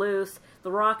on the loose.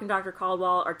 The Rock and Dr.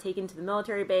 Caldwell are taken to the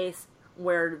military base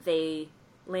where they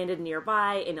landed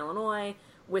nearby in Illinois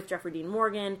with Jeffrey Dean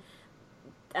Morgan.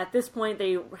 At this point,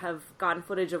 they have gotten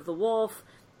footage of the wolf,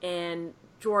 and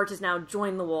George has now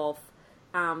joined the wolf.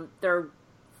 They're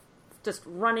just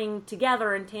running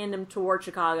together in tandem toward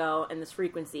Chicago and this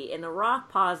frequency. And The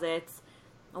Rock posits,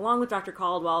 along with Dr.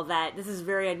 Caldwell, that this is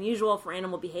very unusual for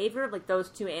animal behavior. Like, those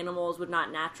 2 animals would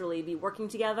not naturally be working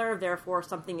together, therefore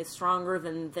something is stronger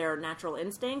than their natural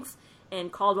instincts, and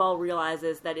Caldwell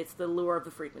realizes that it's the lure of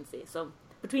the frequency. So,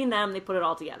 between them, they put it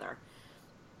all together.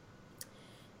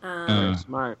 Very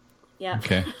smart. Yeah.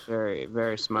 Okay. Very,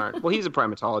 very smart. Well, he's a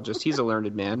primatologist. He's a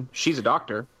learned man. She's a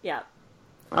doctor. Yeah.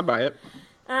 I buy it.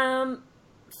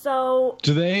 So...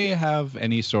 Do they have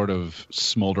any sort of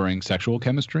smoldering sexual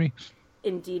chemistry?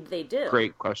 Indeed, they do.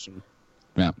 Great question.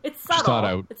 Yeah, it's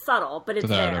subtle. It's subtle, but it's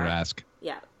there. I would ask.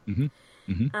 Yeah.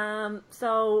 Mm-hmm.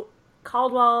 So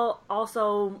Caldwell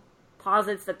also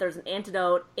posits that there's an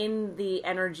antidote in the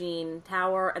Energene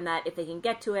Tower, and that if they can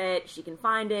get to it, she can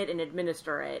find it and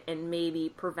administer it, and maybe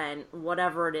prevent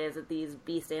whatever it is that these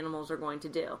beast animals are going to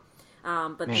do.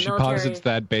 But the she military... posits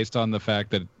that based on the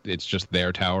fact that it's just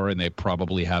their tower and they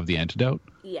probably have the antidote?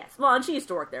 Yes. Well, and she used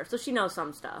to work there, so she knows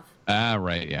some stuff. Ah,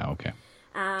 right. Yeah, okay.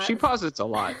 She posits a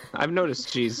lot. I've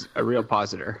noticed she's a real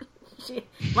positor.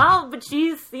 But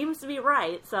she seems to be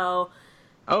right, so...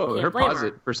 Oh, her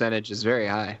posit percentage is very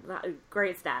high.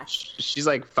 Great stash. She's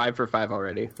like 5 for 5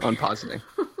 already on positing.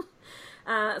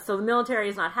 So the military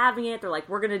is not having it. They're like,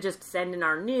 we're going to just send in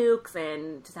our nukes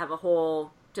and just have a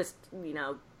whole,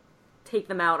 take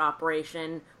them out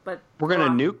operation. But we're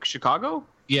going to nuke Chicago?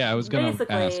 Yeah, I was going to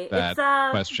ask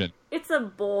that question. It's a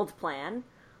bold plan.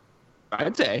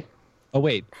 I'd say. Oh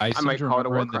wait, I seem to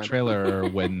remember in the crime. trailer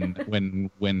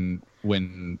when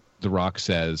The Rock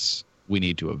says we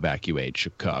need to evacuate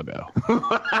Chicago.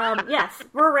 Yes,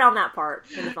 we're around that part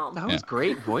in the film. That was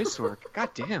great voice work. God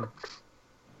damn.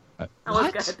 That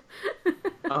was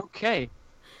good.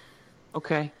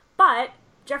 Okay. But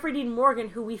Jeffrey Dean Morgan,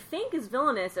 who we think is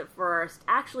villainous at first,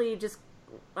 actually just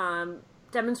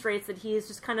demonstrates that he is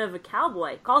just kind of a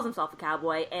cowboy, calls himself a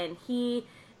cowboy, and he,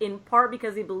 in part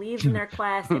because he believes in their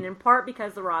quest, and in part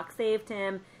because The Rock saved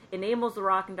him, enables The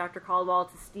Rock and Dr. Caldwell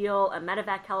to steal a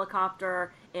medevac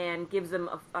helicopter and gives them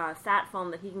a sat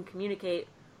phone that he can communicate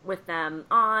with them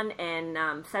on,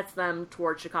 and sets them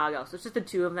toward Chicago. So it's just the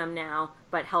 2 of them now,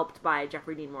 but helped by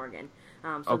Jeffrey Dean Morgan.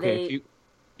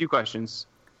 Few questions.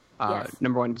 Yes.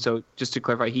 Number 1, so just to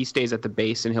clarify, he stays at the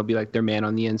base and he'll be like their man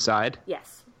on the inside?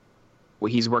 Yes.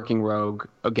 he's working rogue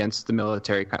against the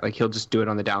military. Like he'll just do it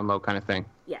on the down low kind of thing.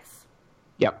 Yes.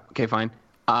 Yep. Okay, fine.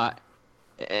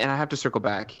 And I have to circle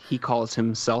back. He calls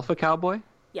himself a cowboy.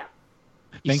 Yeah.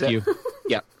 Thank you.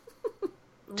 Yeah.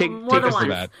 Take More than us once.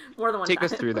 through that. More than one Take time.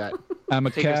 us through that. I'm a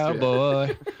Take us through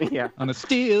cowboy. Yeah. On a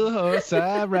steel horse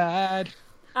I ride.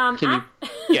 Can you?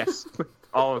 Yes.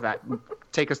 All of that.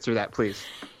 Take us through that, please.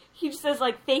 He just says,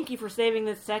 like, thank you for saving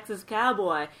this Texas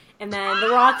cowboy. And then The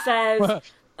Rock says,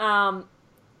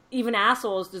 even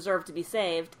assholes deserve to be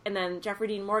saved. And then Jeffrey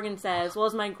Dean Morgan says, well,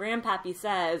 as my grandpappy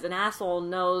says, an asshole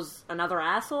knows another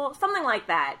asshole. Something like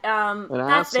that.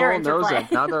 That's their asshole knows interplay.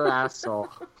 another asshole.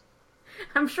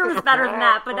 I'm sure it's better than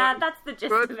that, but that's the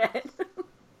gist of it.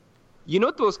 You know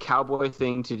what the most cowboy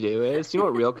thing to do is? You know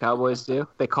what real cowboys do?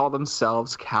 They call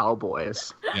themselves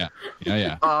cowboys.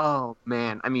 Yeah. Oh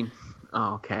man, I mean,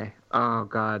 oh, okay. Oh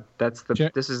god, this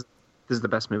is the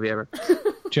best movie ever.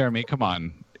 Jeremy, come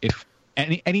on. If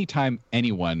anytime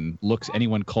anyone looks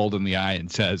anyone cold in the eye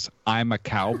and says, I'm a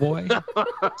cowboy,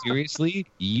 seriously,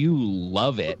 you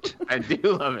love it. I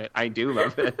do love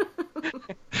it.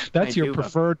 That's your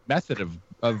preferred method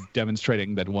of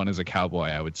demonstrating that one is a cowboy,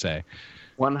 I would say.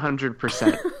 100%.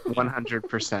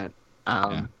 100%.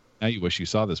 Yeah. Now you wish you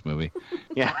saw this movie.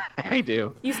 Yeah, I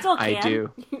do. You still can. I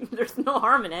do. There's no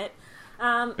harm in it.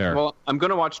 Fair. Well, I'm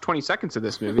going to watch 20 seconds of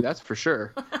this movie, that's for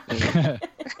sure. I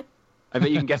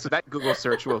bet you can guess what that Google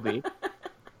search will be.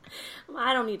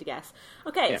 I don't need to guess.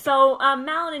 Okay, Yeah. so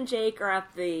Malin and Jake are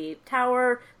at the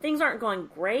tower. Things aren't going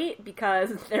great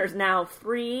because there's now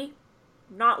 3,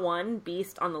 not 1,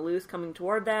 beast on the loose coming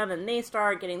toward them, and they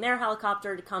start getting their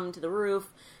helicopter to come to the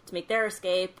roof to make their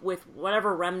escape with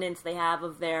whatever remnants they have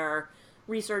of their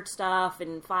research stuff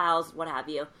and files, what have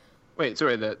you. Wait,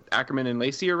 sorry, the Ackerman and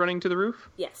Lacey are running to the roof?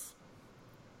 Yes.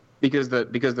 Because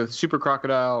the super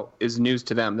crocodile is news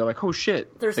to them. They're like, oh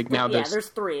shit. There's 3. Now There's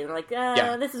 3. They're like,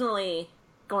 Yeah. this isn't really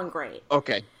going great.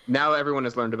 Okay, now everyone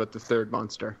has learned about the third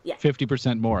monster. Yeah.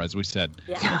 50% more, as we said.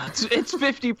 Yeah. It's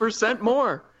 50%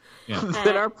 more Yeah.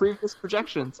 than our previous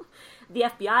projections. The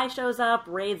FBI shows up,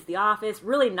 raids the office.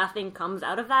 Really nothing comes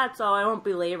out of that, so I won't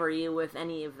belabor you with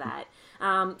any of that.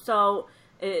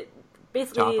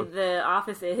 Basically, Topical. the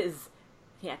office is,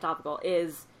 topical,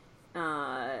 is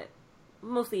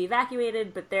mostly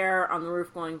evacuated, but they're on the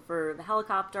roof going for the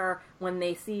helicopter when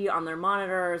they see on their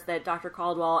monitors that Dr.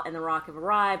 Caldwell and The Rock have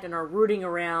arrived and are rooting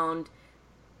around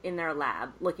in their lab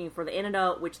looking for the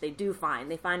antidote, which they do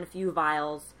find. They find a few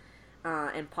vials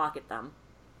and pocket them.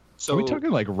 So Are we talking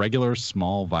like regular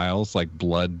small vials, like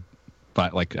blood,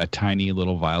 but like a tiny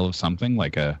little vial of something,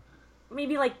 like a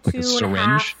Maybe like Like a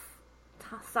 2.5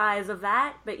 size of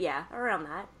that, but yeah, around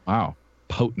that. wow,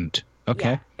 potent.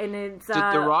 Okay. Yeah. And it's did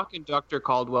The Rock and Dr.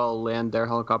 Caldwell land their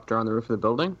helicopter on the roof of the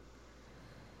building?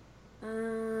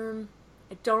 I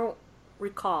don't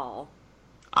recall.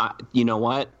 You know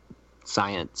what?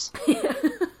 Science.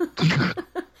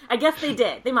 I guess they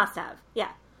did. They must have. Yeah.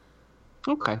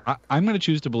 Okay. I'm going to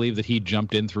choose to believe that he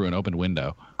jumped in through an open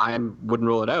window I wouldn't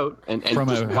rule it out. And from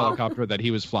just a helicopter that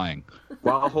he was flying.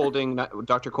 while holding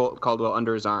Dr. Caldwell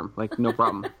under his arm. Like, no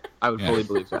problem. I would fully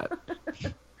believe that.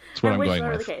 That's what I I'm wish going that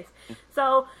were with. the case.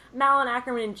 So Malin,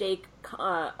 Ackerman, and Jake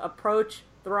approach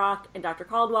The Rock and Dr.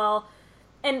 Caldwell,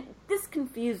 and this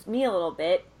confused me a little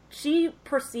bit. She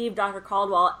perceived Dr.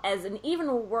 Caldwell as an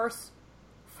even worse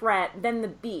threat than the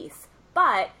Beast,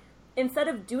 but instead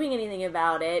of doing anything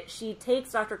about it, she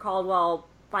takes Dr. Caldwell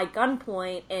by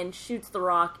gunpoint and shoots The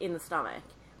Rock in the stomach,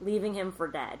 leaving him for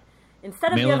dead.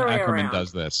 Instead of the Malin other way Ackerman around.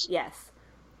 does this. Yes.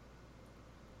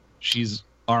 She's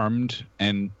armed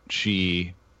and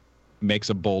she makes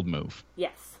a bold move.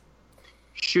 Yes.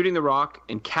 Shooting The Rock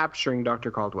and capturing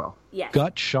Dr. Caldwell. Yes.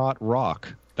 Gut shot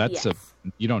Rock. That's Yes.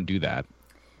 you don't do that.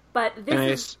 But And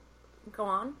this is... Go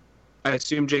on. I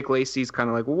assume Jake Lacey's kind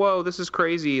of like, whoa, this is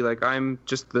crazy. Like, I'm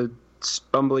just the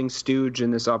bumbling stooge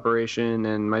in this operation,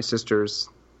 and my sister's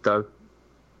the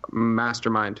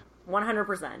mastermind.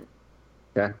 100%.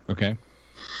 Yeah. Okay.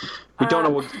 We don't know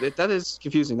what... That is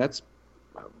confusing. That's...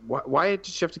 Why did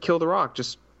she have to kill The Rock?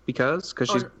 Just because?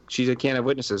 Because she can't have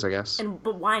witnesses, I guess.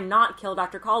 But why not kill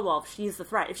Dr. Caldwell if she's the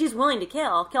threat? If she's willing to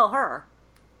kill her.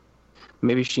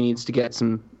 Maybe she needs to get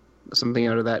something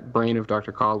out of that brain of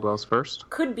Dr. Caldwell's first.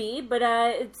 Could be, but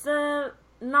it's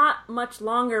not much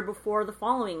longer before the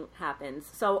following happens.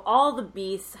 So all the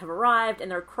beasts have arrived, and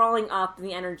they're crawling up the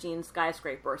Energene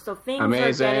skyscraper. So things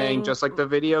Amazing, are getting... just like the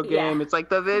video game. Yeah. It's like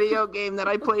the video game that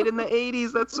I played in the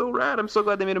 80s. That's so rad. I'm so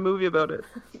glad they made a movie about it.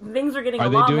 Things are getting Are a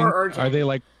they lot doing? more urgent. Are they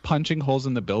like punching holes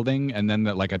in the building, and then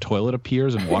like a toilet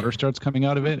appears and water starts coming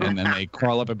out of it, and then they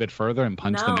crawl up a bit further and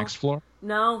punch the No. next floor?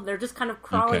 No, they're just kind of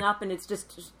crawling Okay. up, and it's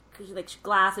just like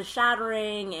glass is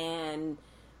shattering and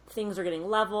things are getting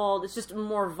leveled. It's just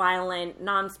more violent,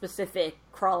 non-specific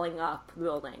crawling up the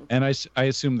building. And I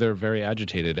assume they're very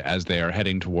agitated as they are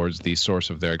heading towards the source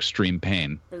of their extreme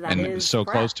pain. That and is so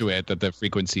correct. close to it that the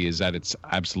frequency is at its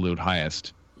absolute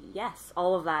highest. Yes,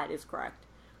 all of that is correct.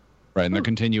 Right, and they're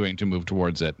continuing to move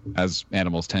towards it, as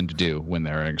animals tend to do when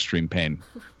they're in extreme pain.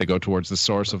 They go towards the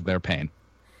source of their pain.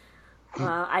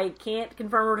 I can't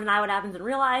confirm or deny what happens in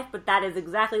real life, but that is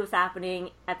exactly what's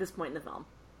happening at this point in the film.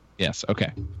 Yes,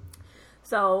 okay.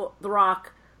 So, The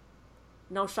Rock,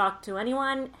 no shock to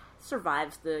anyone,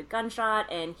 survives the gunshot,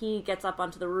 and he gets up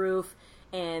onto the roof,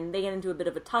 and they get into a bit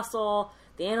of a tussle.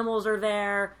 The animals are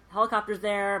there, the helicopter's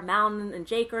there, Mountain and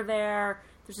Jake are there.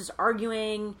 There's just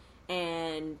arguing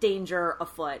and danger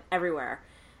afoot everywhere.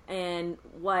 And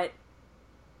what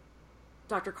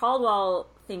Dr. Caldwell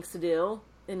thinks to do,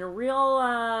 in a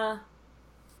real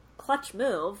clutch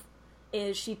move,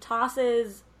 is she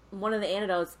tosses one of the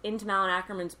antidotes into Malin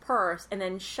Ackerman's purse and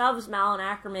then shoves Malin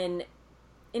Ackerman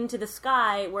into the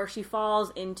sky where she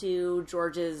falls into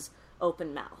George's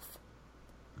open mouth.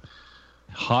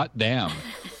 Hot damn.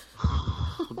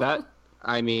 That,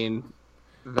 I mean,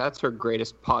 that's her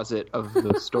greatest posit of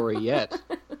the story yet.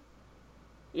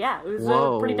 Yeah, it was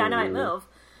Whoa. a pretty dynamite move.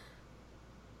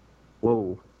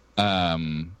 Whoa.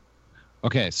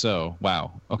 Okay, so,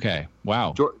 wow. Okay,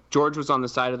 wow. George was on the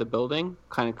side of the building,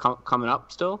 kind of coming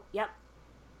up still. Yep.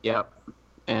 Yep.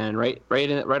 And right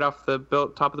off the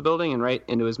top of the building and right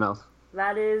into his mouth.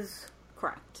 That is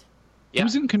correct. Yeah.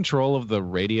 Who's in control of the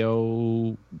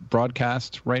radio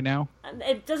broadcast right now?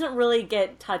 It doesn't really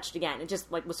get touched again. It just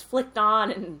like was flicked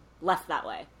on and left that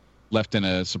way. Left in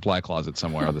a supply closet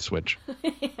somewhere on the switch.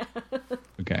 Yeah.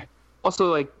 Okay.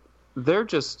 Also, like, they're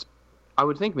just, I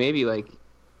would think maybe, like,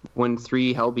 when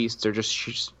three Hellbeasts are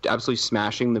just absolutely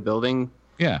smashing the building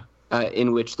Yeah.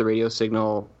 in which the radio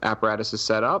signal apparatus is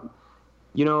set up,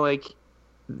 you know, like,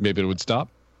 Maybe it would stop.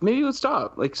 maybe it would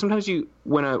stop. Like, sometimes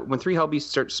when three Hellbeasts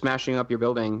start smashing up your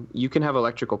building, you can have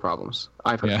electrical problems.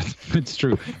 I've heard. Yeah, it's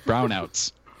true.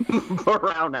 Brownouts.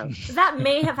 Around now. That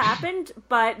may have happened,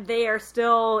 but they are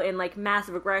still in like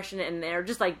massive aggression and they're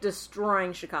just like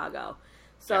destroying Chicago.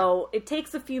 So it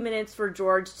takes a few minutes for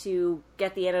George to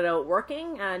get the antidote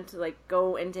working and to like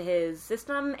go into his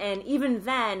system. And even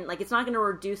then, like it's not going to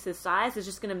reduce his size. It's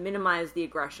just going to minimize the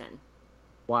aggression.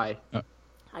 Why?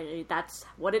 That's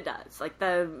what it does. Like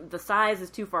the size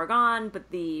is too far gone, but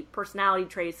the personality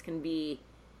traits can be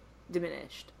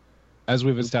diminished. As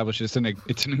we've established, it's an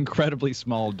incredibly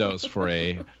small dose for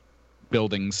a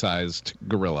building-sized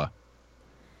gorilla.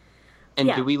 And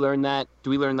Yeah. do we learn that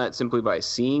simply by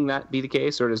seeing that be the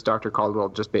case, or does Dr. Caldwell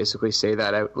just basically say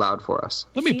that out loud for us?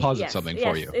 Let me posit Yes, something yes,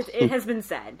 for you. It has been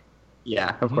said.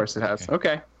 Yeah, of course it has.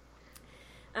 Okay.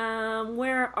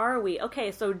 Where are we?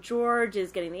 Okay, so George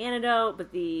is getting the antidote,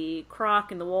 but the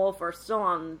Croc and the Wolf are still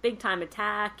on big time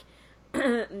attack.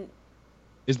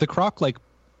 Is the croc like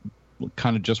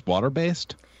kind of just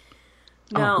water-based?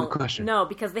 No, good question. no,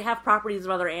 because they have properties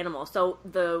of other animals. So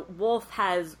the wolf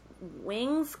has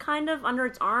wings kind of under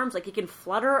its arms, like it can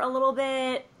flutter a little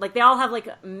bit. Like they all have like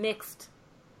mixed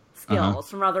skills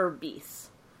from other beasts.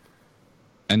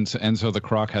 And so the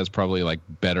croc has probably like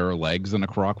better legs than a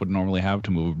croc would normally have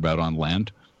to move about on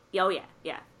land. Oh yeah,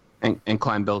 yeah. And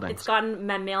climb buildings. It's gotten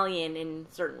mammalian in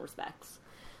certain respects.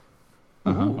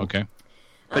 Okay.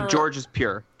 But George is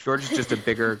pure. George is just a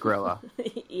bigger gorilla.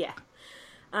 Yeah.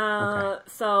 Okay.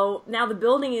 So now the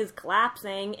building is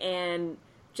collapsing, and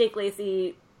Jake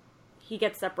Lacey, he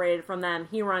gets separated from them.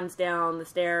 He runs down the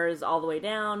stairs all the way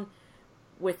down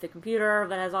with the computer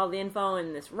that has all the info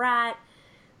and this rat.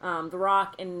 The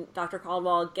Rock and Dr.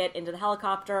 Caldwell get into the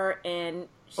helicopter, and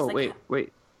she's Oh, like,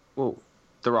 wait. Whoa.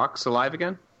 The Rock's alive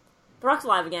again? The Rock's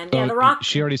alive again. So Yeah, The Rock.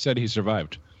 She already said he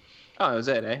survived. Oh, that was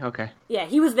it, eh? Okay. Yeah,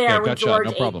 he was there Yeah, when gotcha, George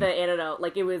no ate problem. the antidote.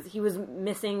 Like he was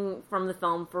missing from the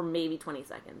film for maybe 20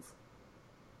 seconds.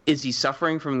 Is he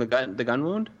suffering from the gun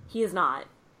wound? He is not.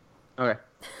 Okay.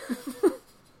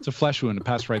 It's a flesh wound. It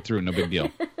passed right through. No big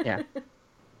deal. Yeah.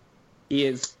 He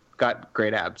has got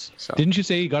great abs. So. Didn't you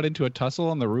say he got into a tussle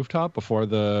on the rooftop before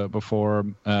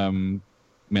Malin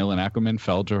Ackerman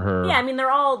fell to her? Yeah, I mean,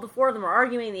 the four of them are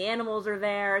arguing. The animals are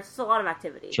there. It's just a lot of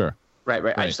activity. Sure. Right.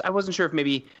 Right. I wasn't sure if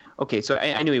maybe. Okay, so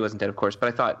I knew he wasn't dead, of course, but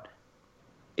I thought,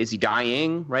 is he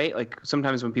dying? Right? Like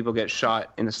sometimes when people get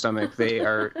shot in the stomach, they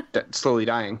are slowly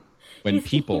dying. When He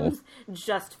people. seems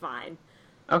just fine.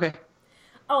 Okay.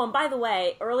 Oh, and by the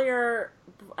way, earlier,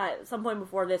 at some point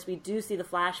before this, we do see the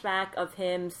flashback of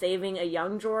him saving a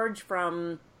young George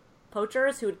from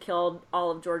poachers who had killed all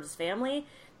of George's family.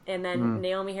 And then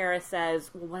Naomi Harris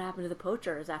says, well, what happened to the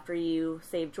poachers after you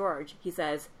saved George? He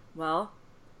says, well,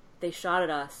 they shot at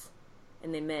us,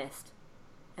 and they missed.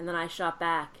 And then I shot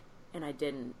back, and I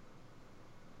didn't.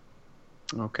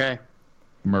 Okay.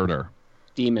 Murder.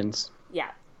 Demons.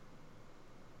 Yeah.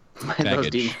 Those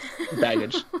Baggage. demons.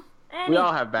 Baggage. We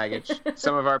all have baggage.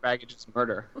 Some of our baggage is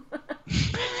murder.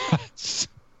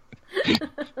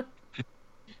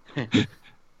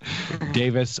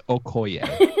 Davis Okoye.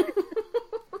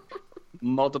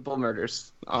 Multiple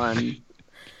murders on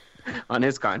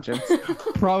his conscience.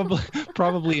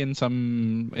 Probably in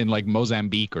like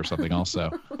Mozambique or something also.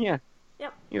 Yeah.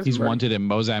 Yep. He's wanted in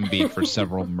Mozambique for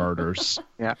several murders.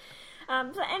 Yeah.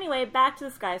 So anyway, back to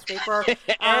the skyscraper.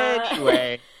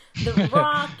 Anyway. The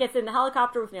Rock gets in the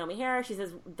helicopter with Naomi Harris. She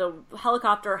says the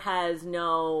helicopter has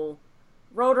no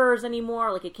rotors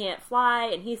anymore, like it can't fly,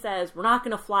 and he says, we're not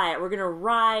going to fly it. We're going to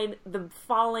ride the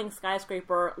falling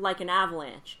skyscraper like an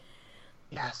avalanche.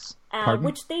 Yes.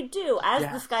 Which they do. As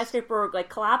the skyscraper like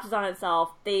collapses on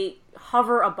itself, they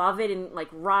hover above it and like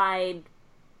ride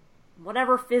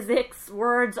whatever physics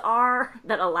words are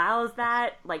that allows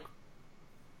that, like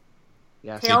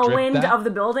tailwind of the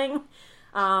building,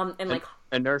 and like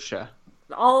inertia.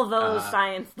 All of those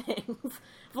science things.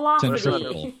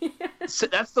 Velocity. So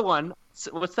that's the one.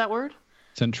 What's that word?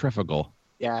 Centrifugal.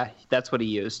 Yeah, that's what he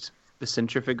used. The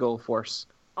centrifugal force.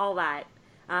 All that.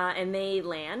 And they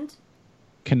land.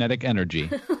 Kinetic energy.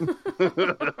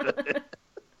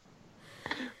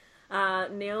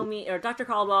 Naomi, or Dr.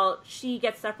 Caldwell, she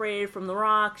gets separated from the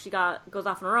Rock. She goes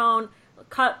off on her own.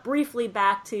 Cut briefly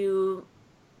back to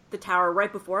the tower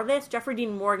right before this. Jeffrey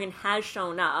Dean Morgan has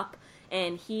shown up,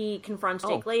 and he confronts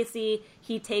Jake Lacy.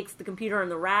 He takes the computer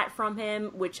and the rat from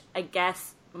him, which I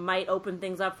guess might open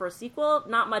things up for a sequel.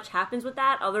 Not much happens with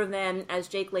that, other than as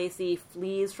Jake Lacy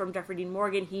flees from Jeffrey Dean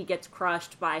Morgan, he gets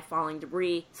crushed by falling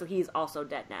debris, so he's also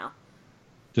dead now.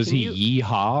 Does he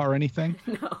yeehaw or anything?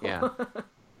 No. Yeah.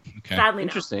 Okay. Sadly,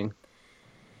 Interesting.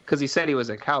 Because he said he was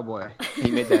a cowboy.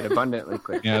 He made that abundantly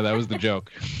clear. Yeah, that was the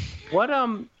joke.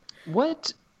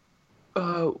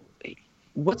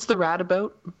 What's the rat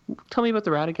about? Tell me about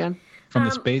the rat again. From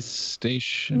the space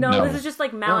station? No, this is just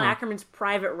like Malin Ackerman's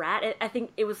private rat. I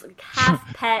think it was like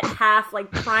half pet, half like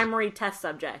primary test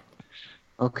subject.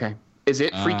 Okay. Is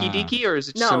it freaky deaky or is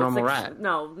it just a normal rat?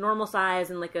 No, normal size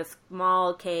in like a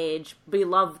small cage,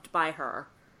 beloved by her.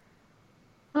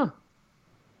 Huh.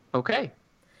 Okay.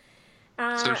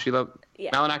 So she loved.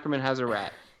 Yeah. Malin Ackerman has a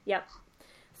rat. Yep.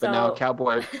 But now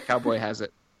Cowboy has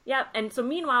it. Yep. And so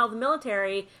meanwhile, the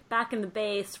military back in the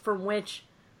base from which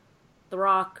The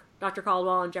Rock, Dr.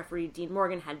 Caldwell, and Jeffrey Dean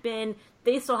Morgan had been,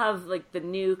 they still have like the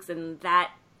nukes and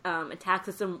that attack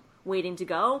system waiting to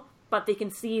go. But they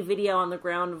can see video on the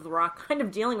ground of The Rock kind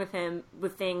of dealing with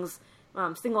things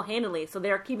single-handedly. So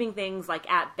they're keeping things like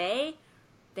at bay.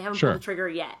 They haven't pulled the trigger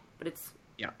yet, but it's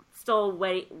still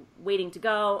waiting to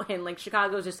go. And like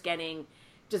Chicago's just getting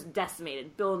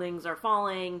decimated. Buildings are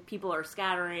falling. People are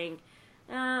scattering.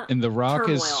 And The Rock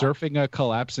is surfing a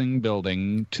collapsing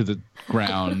building to the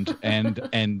ground, and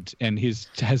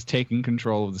has taken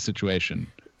control of the situation.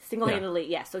 Single-handedly,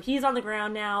 yes. So he's on the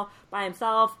ground now by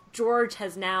himself. George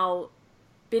has now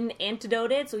been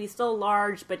antidoted, so he's still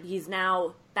large, but he's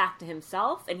now back to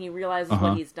himself, and he realizes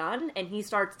what he's done, and he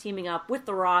starts teaming up with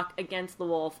The Rock against the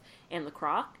Wolf and the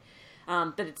Croc.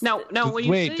 But it's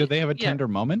wait, do they have a tender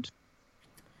moment?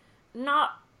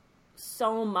 Not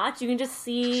so much. You can just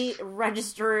see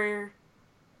registering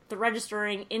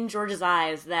in George's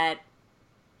eyes that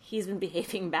he's been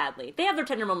behaving badly. They have their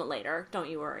tender moment later. Don't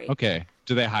you worry. Okay.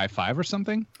 Do they high five or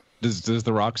something? Does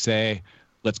The Rock say,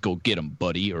 "Let's go get him,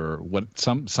 buddy," or what?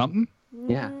 Something?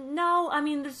 Yeah. No, I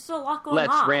mean there's still a lot going on.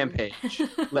 Let's rampage.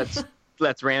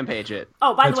 Let's rampage it.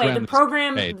 Oh, by the way, the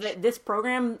program. This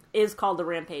program is called the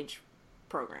Rampage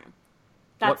program.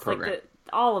 That's what program? Like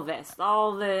all of this,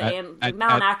 all the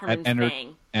Malin Ackerman's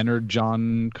thing.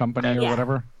 Energon Company or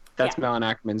whatever. That's Malin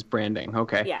Ackerman's branding.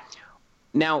 Okay. Yeah.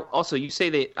 Now, also, you say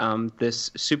that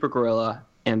this Super Gorilla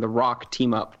and The Rock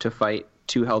team up to fight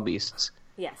two Hellbeasts.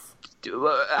 Yes.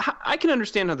 I can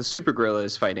understand how the Super Gorilla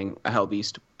is fighting a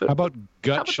Hellbeast. But how about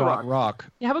Gutshot Rock?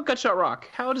 Yeah, how about Gutshot Rock?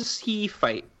 How does he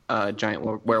fight a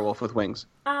giant werewolf with wings?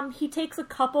 He takes a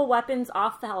couple weapons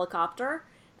off the helicopter.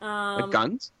 Like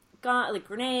guns? Like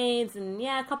grenades and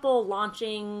a couple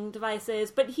launching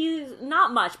devices, but he's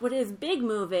not much. What his big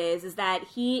move is that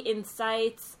he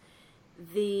incites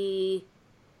the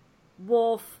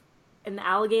wolf and the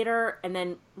alligator and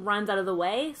then runs out of the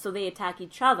way, so they attack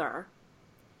each other.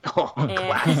 Oh,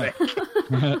 classic.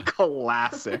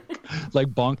 Classic.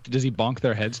 Like does he bonk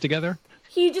their heads together?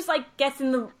 He just like gets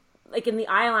in the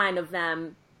eye line of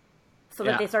them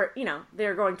so that they start,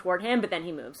 they're going toward him, but then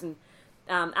he moves, and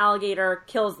Alligator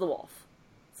kills the wolf.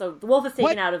 So the wolf is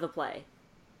taken out of the play.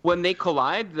 When they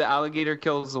collide, the alligator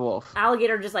kills the wolf.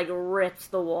 Alligator just, rips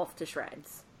the wolf to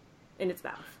shreds in its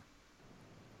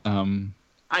mouth.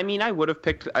 I mean, I would have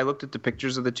picked... I looked at the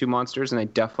pictures of the two monsters, and I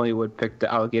definitely would pick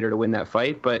the alligator to win that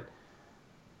fight, but...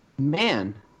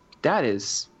 Man, that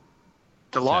is...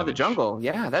 The law of the jungle.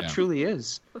 Yeah, that truly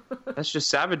is. That's just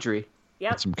savagery.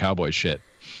 Yep. That's some cowboy shit.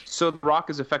 So the Rock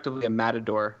is effectively a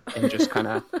matador and just kind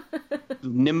of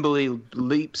nimbly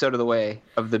leaps out of the way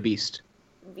of the beast.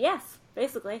 Yes,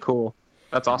 basically. Cool.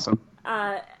 That's awesome.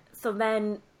 So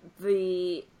then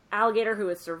the alligator who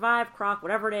has survived, Croc,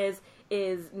 whatever it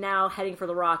is now heading for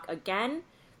the Rock again.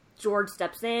 George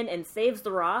steps in and saves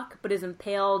the Rock, but is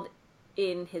impaled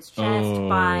in his chest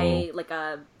by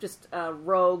a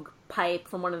rogue pipe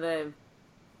from one of the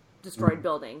destroyed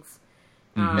buildings.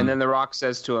 And then the Rock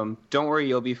says to him, "Don't worry,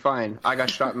 you'll be fine. I got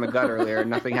shot in the gut earlier.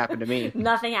 Nothing happened to me."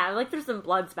 Nothing happened. There's some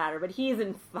blood spatter, but he's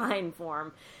in fine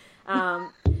form.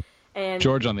 And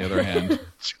George, on the other hand,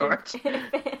 George.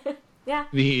 Yeah.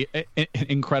 The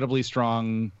incredibly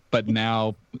strong but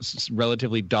now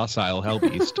relatively docile hell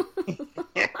beast.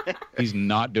 He's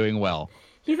not doing well.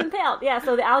 He's impaled. Yeah,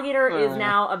 so the alligator is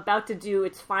now about to do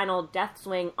its final death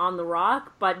swing on the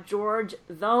Rock, but George,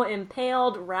 though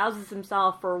impaled, rouses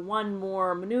himself for one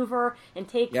more maneuver and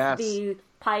takes the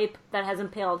pipe that has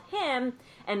impaled him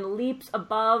and leaps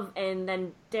above and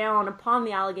then down upon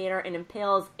the alligator and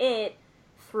impales it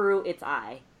through its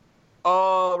eye.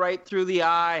 Oh, right through the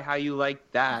eye. How you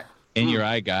like that? In your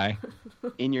eye, guy.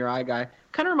 In your eye, guy.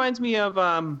 Kind of reminds me of,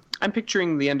 I'm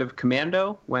picturing the end of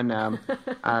Commando when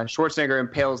Schwarzenegger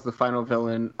impales the final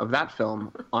villain of that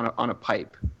film on a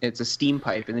pipe. It's a steam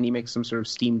pipe, and then he makes some sort of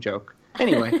steam joke.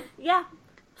 Anyway. Yeah.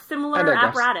 Similar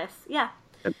apparatus. Yeah.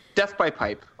 Death by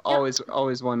pipe. Always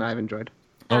one I've enjoyed.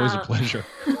 Always a pleasure.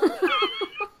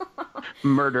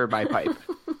 Murder by pipe.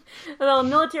 The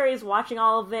military is watching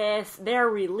all of this. They're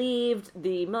relieved.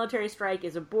 The military strike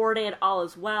is aborted. All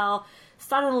is well.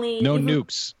 Suddenly... No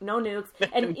nukes.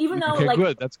 And even though, okay,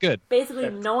 good. That's good. Basically,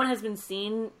 no one has been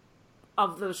seen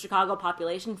of the Chicago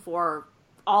population for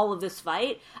all of this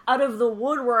fight, out of the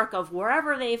woodwork of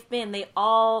wherever they've been, they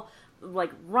all,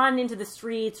 run into the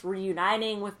streets,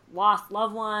 reuniting with lost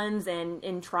loved ones and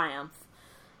in triumph.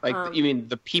 You mean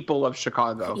the people of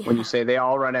Chicago. Yeah. When you say they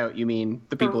all run out, you mean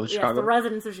the people of Chicago. Yes, the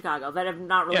residents of Chicago that have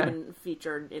not really been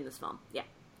featured in this film. Yeah.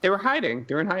 They were hiding.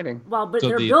 They were in hiding. Well, but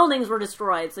their buildings were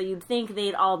destroyed, so you'd think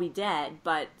they'd all be dead,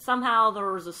 but somehow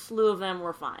there was a slew of them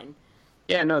were fine.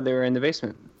 Yeah, no, they were in the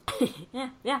basement.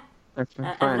 Yeah. That's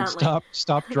fine.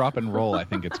 Stop, drop, and roll, I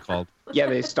think it's called. Yeah,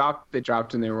 they stopped, they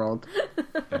dropped, and they rolled.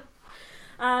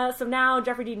 So now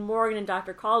Jeffrey Dean Morgan and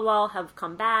Dr. Caldwell have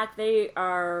come back. They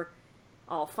are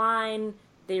all fine.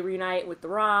 They reunite with The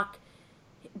Rock.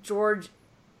 George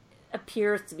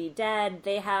appears to be dead.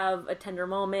 They have a tender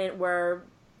moment where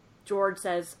George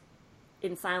says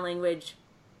in sign language,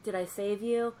 "Did I save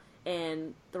you?"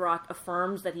 And The Rock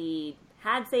affirms that he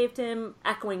had saved him,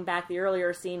 echoing back the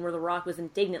earlier scene where The Rock was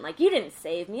indignant, like, "You didn't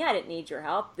save me, I didn't need your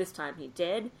help." This time he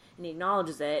did, and he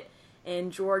acknowledges it,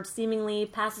 and George seemingly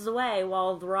passes away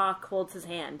while The Rock holds his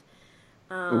hand.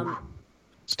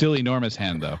 Still enormous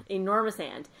hand, though. Enormous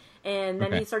hand. And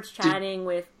then he starts chatting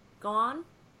with... Go on?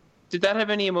 Did that have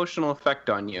any emotional effect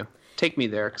on you? Take me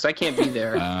there, because I can't be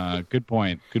there. Good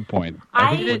point.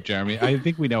 I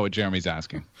think we know what Jeremy's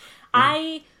asking.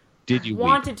 Did you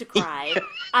wanted to cry.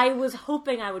 I was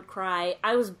hoping I would cry.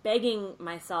 I was begging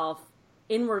myself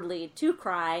inwardly to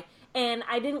cry, and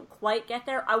I didn't quite get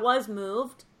there. I was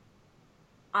moved.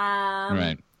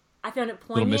 Right. I found it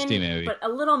poignant, a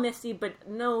little misty, but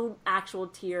no actual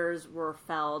tears were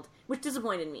felled, which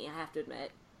disappointed me, I have to admit.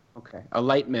 Okay, a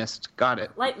light mist. Got it.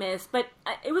 Light mist, but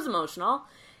it was emotional.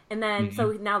 And then,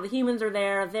 so now the humans are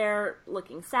there. They're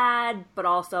looking sad, but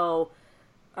also,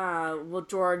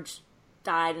 George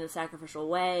died in a sacrificial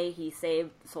way. He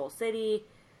saved this whole city.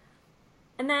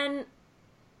 And then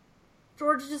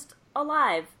George is just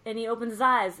alive, and he opens his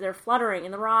eyes. They're fluttering,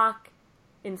 and The Rock,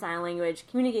 in sign language,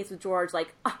 communicates with George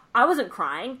like, "I wasn't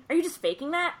crying. Are you just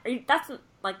faking that? That's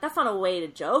not a way to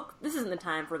joke. This isn't the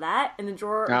time for that." And then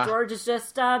George is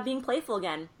just being playful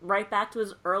again, right back to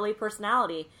his early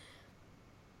personality.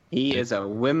 He is a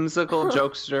whimsical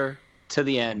jokester to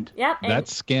the end. Yep. That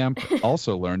scamp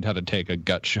also learned how to take a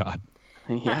gut shot.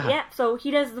 Yeah. So he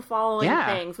does the following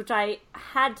things, which I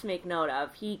had to make note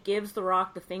of. He gives The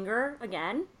Rock the finger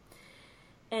again,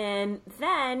 and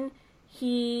then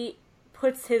he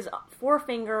puts his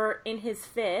forefinger in his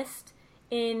fist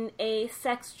in a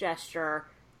sex gesture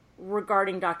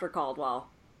regarding Dr. Caldwell.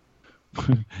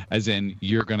 As in,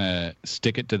 you're gonna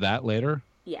stick it to that later?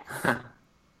 Yes.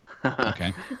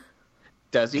 Okay.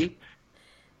 Does he?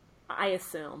 I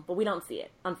assume, but we don't see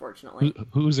it, unfortunately.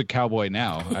 Who's a cowboy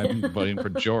now? I'm voting for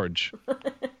George.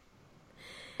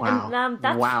 Wow. And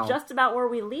that's just about where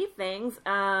we leave things,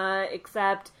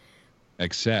 except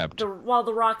Except, while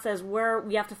The Rock says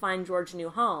we have to find George a new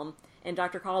home, and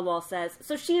Dr. Caldwell says,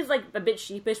 so she's like a bit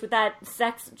sheepish with that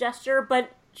sex gesture, but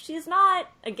she's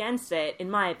not against it, in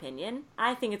my opinion.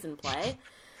 I think it's in play.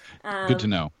 good to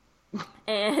know.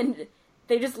 And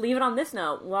they just leave it on this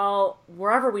note. Well,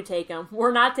 wherever we take him,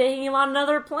 we're not taking him on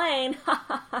another plane.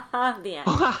 The end.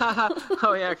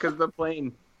 Oh yeah, because the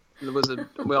plane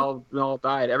we all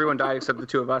died. Everyone died except the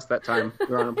two of us that time. We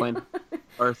were on a plane,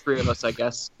 or three of us, I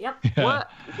guess. Yep. Yeah. What?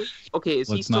 Wait, okay, is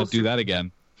he Let's still not do that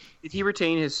again. Did he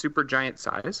retain his super giant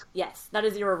size? Yes, that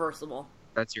is irreversible.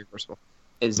 That's irreversible.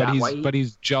 Is But that he's why? but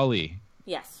he's jolly.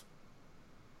 Yes.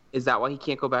 Is that why he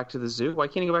can't go back to the zoo? Why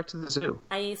can't he go back to the zoo?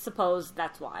 I suppose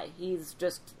that's why. He's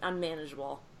just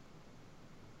unmanageable.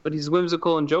 But he's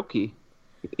whimsical and jokey.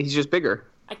 He's just bigger.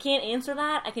 I can't answer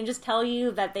that. I can just tell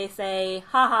you that they say,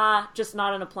 haha, just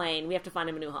not on a plane. We have to find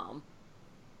him a new home.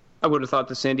 I would have thought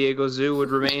the San Diego Zoo would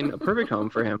remain a perfect home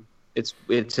for him. It's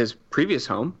his previous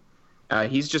home.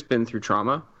 He's just been through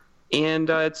trauma, and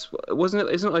isn't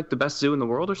it like the best zoo in the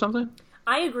world or something?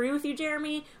 I agree with you,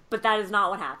 Jeremy, but that is not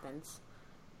what happens.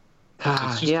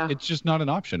 It's just not an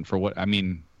option for what I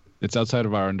mean. It's outside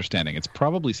of our understanding. It's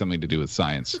probably something to do with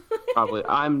science. Probably.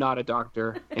 I'm not a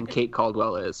doctor, and Kate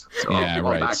Caldwell is. So Yeah,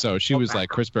 right. So she was like,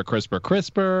 CRISPR, CRISPR,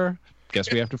 CRISPR.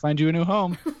 Guess we have to find you a new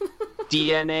home.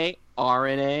 DNA,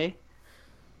 RNA.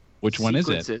 Which one is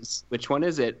it? Sequences. Which one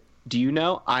is it? Do you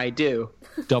know? I do.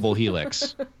 Double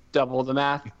helix. Double the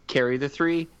math, carry the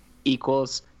 3,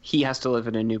 equals he has to live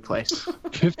in a new place.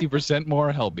 50%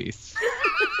 more hell beasts.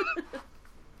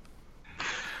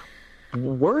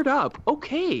 Word up.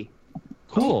 Okay.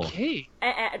 Cool. Okay.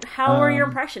 How are your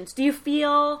impressions? Do you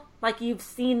feel like you've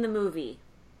seen the movie?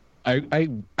 I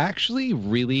actually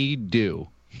really do.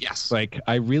 Yes. Like,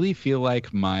 I really feel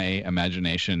like my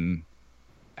imagination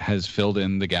has filled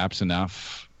in the gaps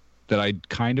enough that I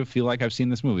kind of feel like I've seen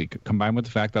this movie, combined with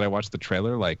the fact that I watched the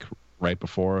trailer like right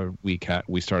before we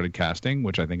started casting,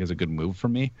 which I think is a good move for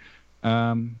me.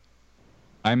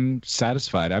 I'm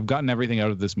satisfied. I've gotten everything out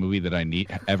of this movie that I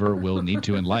will need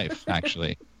to in life,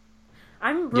 actually.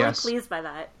 I'm really pleased by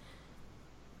that.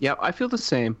 Yeah, I feel the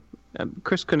same.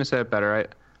 Chris couldn't have said it better.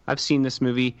 I've seen this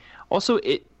movie. Also,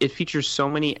 it features so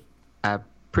many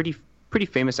pretty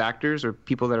famous actors or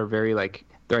people that are very like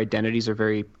their identities are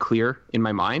very clear in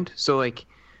my mind. So like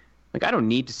I don't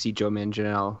need to see Joe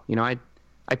Manganiello. You know,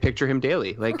 I picture him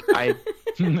daily. Like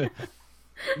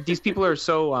these people are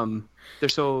so they're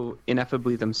so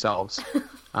ineffably themselves.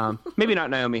 Maybe not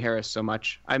Naomi Harris so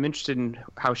much. I'm interested in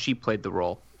how she played the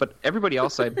role, but everybody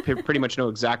else I pretty much know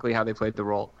exactly how they played the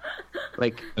role.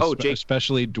 Like Jake,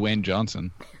 especially Dwayne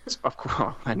Johnson. Of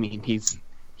course, I mean he's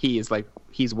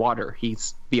water.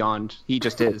 He's beyond. He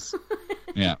just is.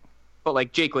 Yeah. But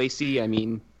like Jake Lacy, I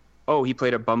mean, he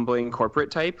played a bumbling corporate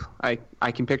type. I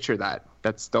can picture that.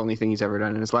 That's the only thing he's ever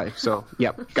done in his life. So,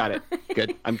 yep, got it.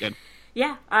 Good. I'm good.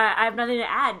 Yeah, I have nothing to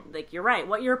add. Like, you're right.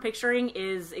 What you're picturing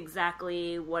is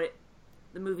exactly what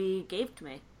the movie gave to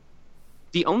me.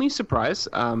 The only surprise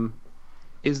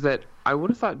is that I would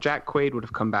have thought Jack Quaid would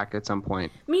have come back at some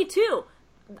point. Me too.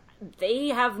 They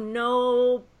have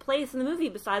no place in the movie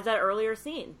besides that earlier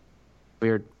scene.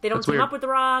 Weird. They don't team up with The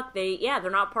Rock. They're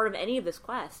not part of any of this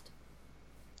quest.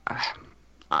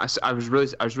 I was really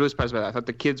surprised by that. I thought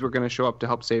the kids were going to show up to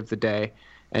help save the day,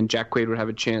 and Jack Quaid would have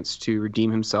a chance to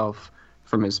redeem himself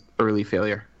from his early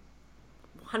failure.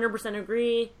 100%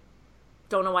 agree.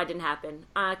 Don't know why it didn't happen.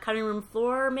 Cutting room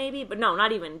floor, maybe? But no,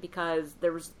 not even, because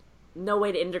there was no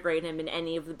way to integrate him in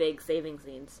any of the big saving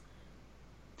scenes.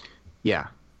 Yeah.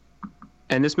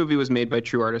 And this movie was made by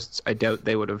true artists. I doubt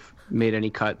they would have made any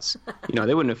cuts. You know,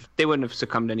 they wouldn't have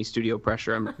succumbed to any studio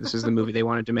pressure. This is the movie they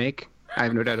wanted to make. I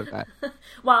have no doubt of that.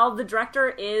 Well, the director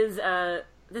is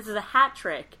this is a hat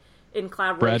trick in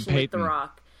collaboration with The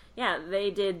Rock. Yeah,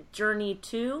 they did Journey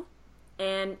 2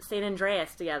 and San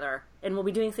Andreas together, and we'll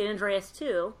be doing San Andreas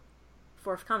 2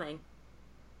 forthcoming.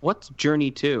 What's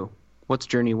Journey 2? What's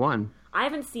Journey 1? I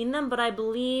haven't seen them, but I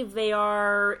believe they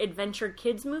are adventure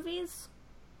kids movies.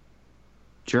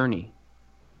 Journey.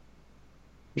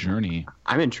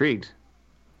 I'm intrigued.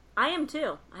 I am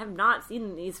too. I have not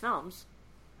seen these films.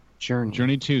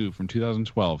 Journey 2 from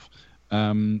 2012.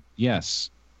 Yes.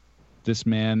 This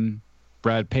man,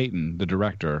 Brad Peyton, the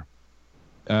director.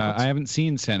 I haven't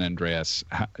seen San Andreas.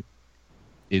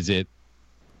 Is it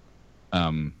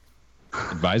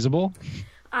Advisable?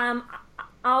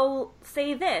 I'll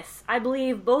say this. I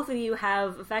believe both of you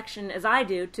have affection, as I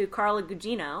do, to Carla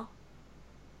Gugino.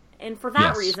 And for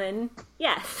that reason,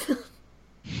 yes.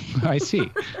 I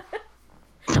see.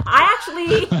 I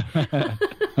actually...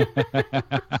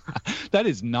 That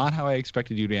is not how I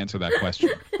expected you to answer that question.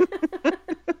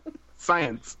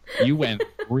 Science. You went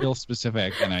real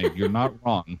specific, and you're not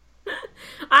wrong.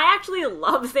 I actually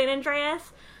love San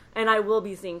Andreas, and I will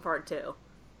be seeing part 2.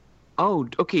 Oh,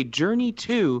 okay. Journey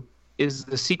 2 is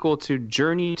the sequel to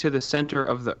Journey to the Center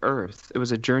of the Earth. It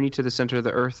was a Journey to the Center of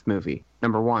the Earth movie,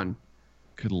 number 1.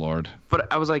 Good Lord.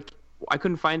 But I was like, I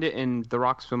couldn't find it in The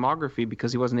Rock's filmography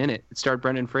because he wasn't in it. It starred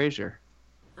Brendan Fraser.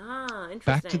 Ah, interesting.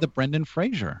 Back to the Brendan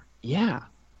Fraser. Yeah.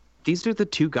 These are the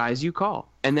two guys you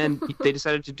call. And then they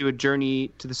decided to do a Journey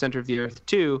to the Center of the Earth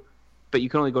 2, but you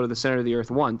can only go to the center of the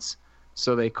Earth once.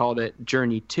 So they called it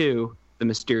Journey 2, The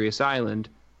Mysterious Island,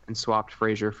 and swapped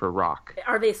Fraser for Rock.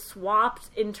 Are they swapped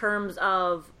in terms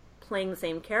of playing the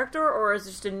same character, or is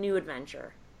it just a new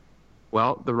adventure?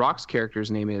 Well, The Rock's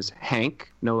character's name is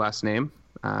Hank, no last name.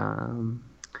 And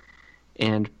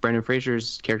Brendan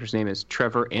Fraser's character's name is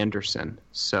Trevor Anderson.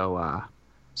 So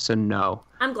no.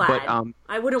 I'm glad. But,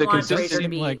 I wouldn't want Fraser to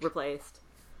be replaced.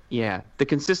 Yeah, the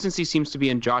consistency seems to be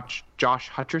in Josh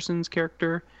Hutcherson's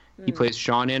character. He plays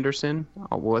Sean Anderson.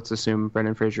 Well, let's assume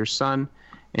Brendan Fraser's son,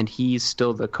 and he's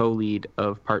still the co-lead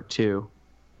of part 2,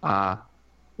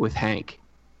 with Hank.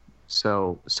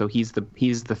 So he's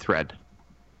the thread,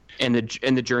 and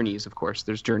the journeys, of course.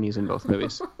 There's journeys in both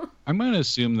movies. I'm going to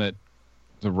assume that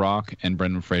The Rock and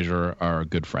Brendan Fraser are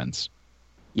good friends.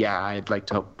 Yeah, I'd like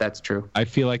to hope that's true. I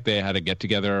feel like they had a get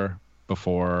together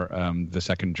before the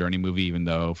second Journey movie, even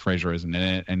though Fraser isn't in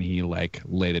it, and he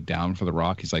laid it down for The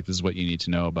Rock. He's like, "This is what you need to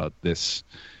know about this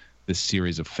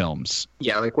series of films."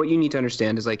 Yeah, what you need to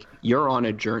understand is you're on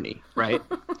a journey, right?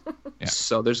 Yeah.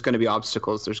 So there's going to be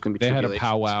obstacles. There's going to be They had tribulations. a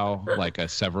powwow, a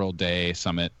several-day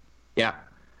summit. Yeah.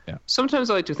 Yeah. Sometimes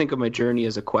I like to think of my journey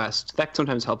as a quest. That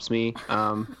sometimes helps me.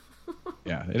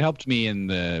 Yeah, it helped me in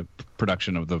the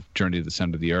production of the Journey to the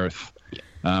Center of the Earth.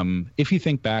 If you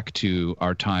think back to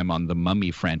our time on the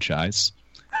Mummy franchise,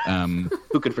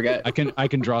 who could forget? I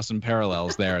can draw some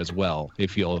parallels there as well,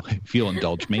 if you'll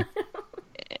indulge me.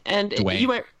 And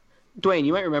Dwayne,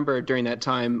 you might remember during that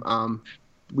time,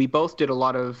 we both did a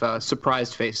lot of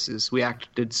surprised faces. We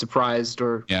acted surprised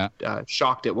or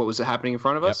shocked at what was happening in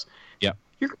front of us. Yep.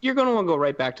 You're going to want to go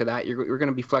right back to that. You're going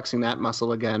to be flexing that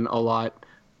muscle again a lot.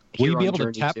 Will you be able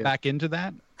to tap back into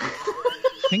that?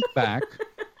 Think back.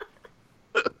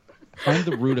 Find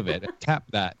the root of it. Tap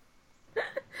that.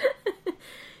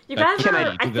 You guys are,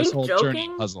 I think, this whole joking, journey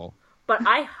puzzle. But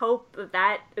I hope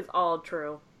that is all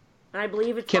true. And I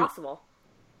believe it's possible.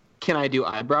 Can I do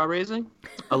eyebrow raising?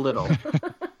 A little.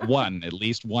 At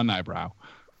least one eyebrow.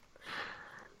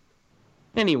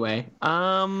 Anyway,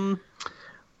 bravo,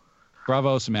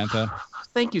 Samantha.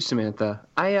 Thank you, Samantha.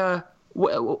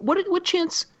 What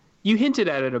chance? You hinted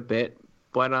at it a bit,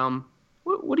 but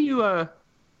what would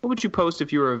you post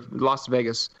if you were Las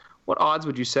Vegas? What odds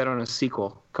would you set on a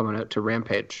sequel coming out to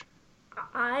Rampage?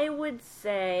 I would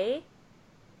say,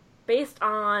 based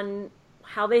on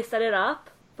how they set it up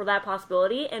for that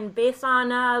possibility, and based on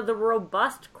the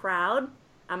robust crowd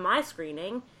at my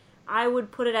screening, I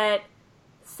would put it at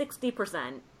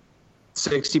 60%.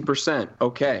 60%.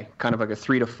 Okay, kind of like a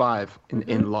 3 to 5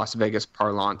 in Las Vegas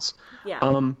parlance. Yeah.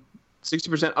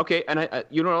 60%. Okay, and I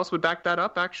you know what else would back that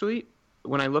up? Actually,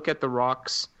 when I look at The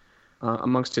Rock's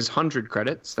amongst his 100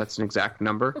 credits, that's an exact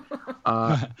number.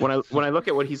 When I look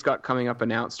at what he's got coming up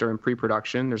announced or in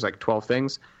pre-production, there's 12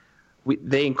 things.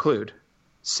 They include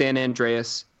San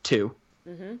Andreas 2,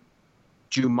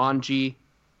 Jumanji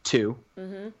 2,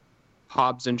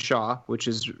 Hobbs and Shaw, which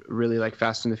is really like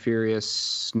Fast and the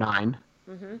Furious 9.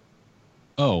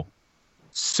 Oh.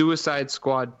 Suicide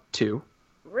Squad 2.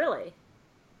 Really?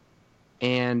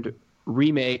 And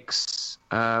remakes.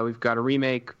 We've got a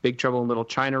remake, Big Trouble in Little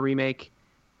China remake,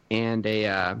 and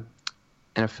a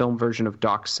film version of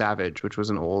Doc Savage, which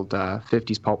was an old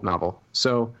 50s pulp novel.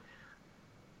 So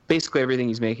basically everything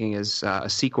he's making is a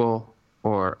sequel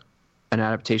or an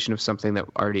adaptation of something that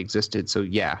already existed. So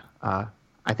yeah,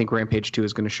 I think Rampage 2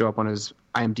 is going to show up on his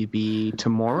IMDb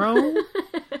tomorrow.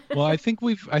 Well, I think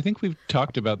we've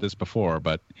talked about this before,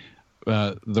 but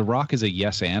The Rock is a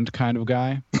yes and kind of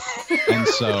guy. And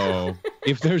so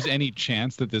if there's any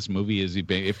chance that this movie is,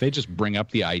 if they just bring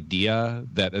up the idea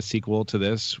that a sequel to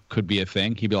this could be a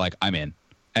thing, he'd be like, I'm in.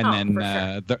 And then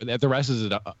the rest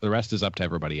is up to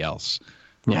everybody else.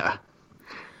 Yeah.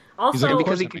 Also, he's like,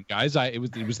 because guys, it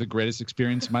was the greatest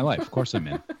experience of my life. Of course I'm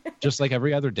in. Just like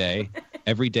every other day,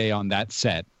 every day on that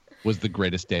set, was the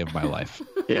greatest day of my life.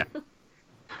 Yeah.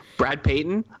 Brad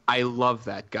Payton, I love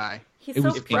that guy. He's It so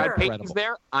was If Brad pure. incredible. Payton's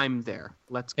there, I'm there.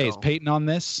 Let's go. Hey, is Peyton on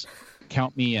this?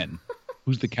 Count me in.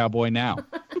 Who's the cowboy now?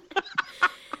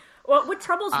 Well, what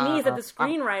troubles me is that the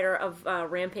screenwriter of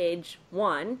Rampage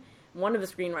 1, one of the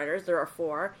screenwriters, there are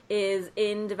 4, is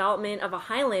in development of a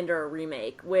Highlander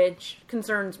remake, which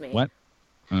concerns me. What?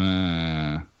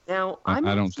 Now, I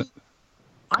don't.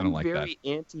 I'm like very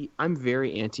I'm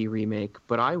very anti remake,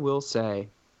 but I will say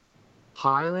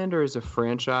Highlander is a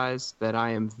franchise that I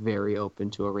am very open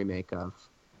to a remake of.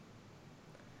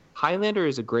 Highlander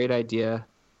is a great idea,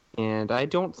 and I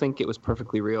don't think it was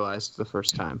perfectly realized the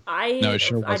first time. No, it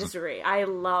sure I wasn't. disagree. I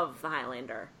love the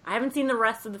Highlander. I haven't seen the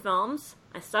rest of the films.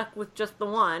 I stuck with just the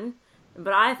one,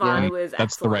 but I thought it was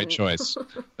That's the right excellent. choice.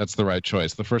 That's the right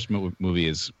choice. The first movie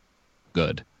is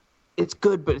good. It's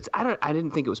good, but I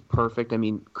didn't think it was perfect. I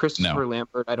mean, Christopher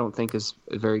Lambert, I don't think is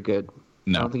very good.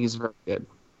 No. I don't think he's very good.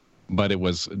 But it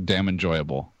was damn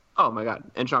enjoyable. Oh my god!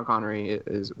 And Sean Connery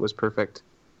was perfect,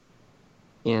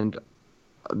 and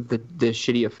the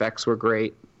shitty effects were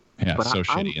great. Yeah, But so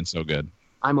I'm- shitty and so good.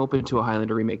 I'm open to a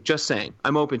Highlander remake. Just saying,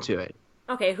 I'm open to it.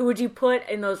 Okay, who would you put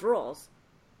in those roles?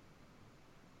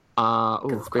 It's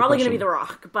Great probably going to question. be The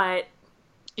Rock, but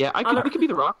Yeah, it could be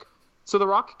The Rock. So The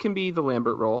Rock can be the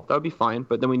Lambert role. That would be fine.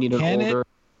 But then we need an Can it? older.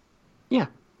 Yeah,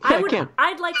 I can.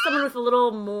 I'd like someone with a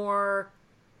little more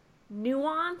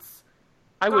nuance.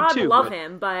 I would God too. love but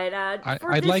him, but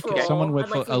for I'd this like role, someone I'd with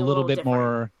like a little bit different.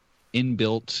 more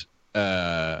inbuilt,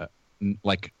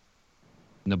 like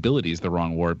nobility is the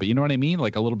wrong word, but you know what I mean?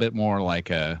 Like a little bit more like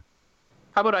a.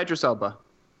 How about Idris Elba?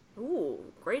 Ooh,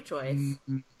 great choice.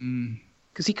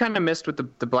 Because he kind of missed with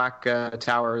the Black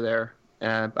Tower there.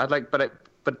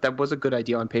 But that was a good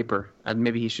idea on paper. And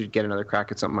maybe he should get another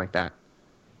crack at something like that.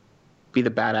 Be the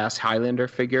badass Highlander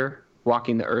figure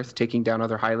walking the earth, taking down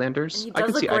other Highlanders. And he I does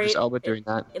can look see Idris great Elba doing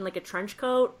that. in like a trench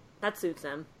coat. That suits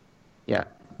him. Yeah.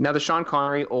 Now the Sean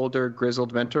Connery older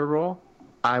grizzled mentor role,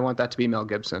 I want that to be Mel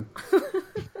Gibson.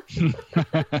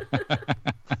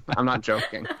 I'm not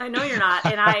joking. I know you're not,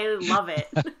 and I love it.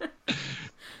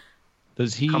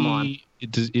 Does he? Come on.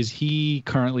 Is he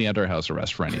currently under house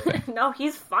arrest for anything? No,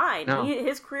 he's fine. No.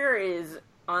 His career is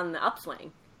on the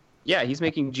upswing. Yeah, he's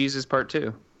making Jesus Part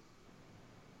 2.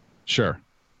 Sure.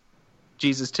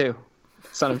 Jesus 2.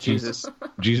 Son of Jesus.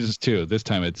 Jesus too. This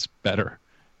time it's better.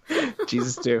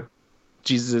 Jesus 2.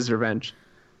 Jesus' Revenge.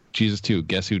 Jesus too.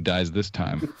 Guess who dies this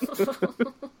time?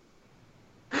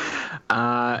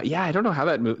 Yeah, I don't know how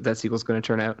that sequel's going to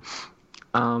turn out.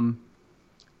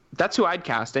 That's who I'd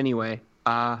cast anyway.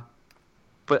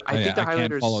 But I think the I can't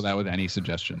Highlanders. follow that with any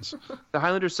suggestions. The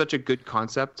Highlander's such a good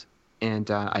concept, and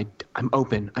I'm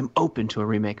open. I'm open to a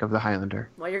remake of the Highlander.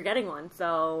 Well, you're getting one,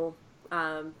 so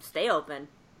stay open.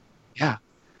 Yeah.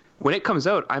 When it comes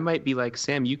out, I might be like,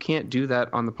 Sam, you can't do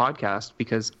that on the podcast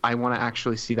because I want to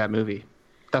actually see that movie.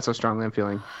 That's how strongly I'm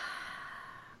feeling.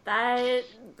 That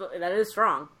is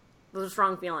strong. Those are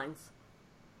strong feelings.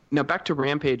 Now back to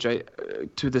Rampage.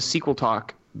 To the sequel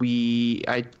talk.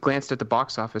 I glanced at the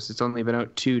box office. It's only been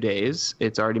out 2 days.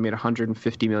 It's already made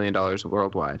 $150 million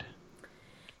worldwide.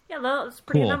 Yeah, that's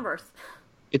pretty Cool. good numbers.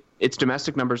 Its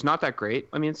domestic numbers not that great.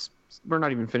 I mean, we're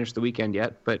not even finished the weekend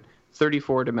yet, but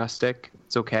 34 domestic.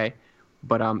 It's okay,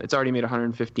 but it's already made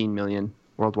 115 million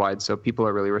worldwide. So people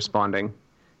are really responding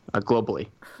globally.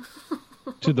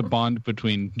 To the bond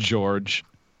between George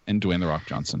and Dwayne The Rock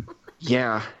Johnson.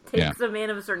 Yeah, Takes a man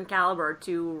of a certain caliber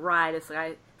to ride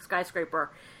a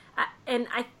skyscraper. And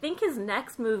I think his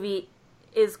next movie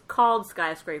is called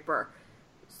Skyscraper.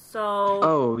 So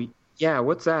Oh, yeah.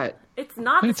 What's that? it's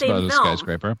not the It's same about a film.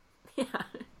 skyscraper. Yeah.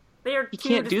 They are You two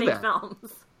can't do distinct that.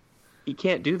 films. He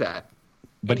can't do that.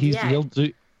 But And yet-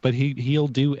 he'll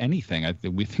do anything.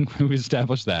 We think we've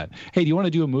established that. Hey, do you want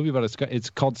to do a movie about it's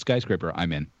called Skyscraper?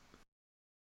 I'm in.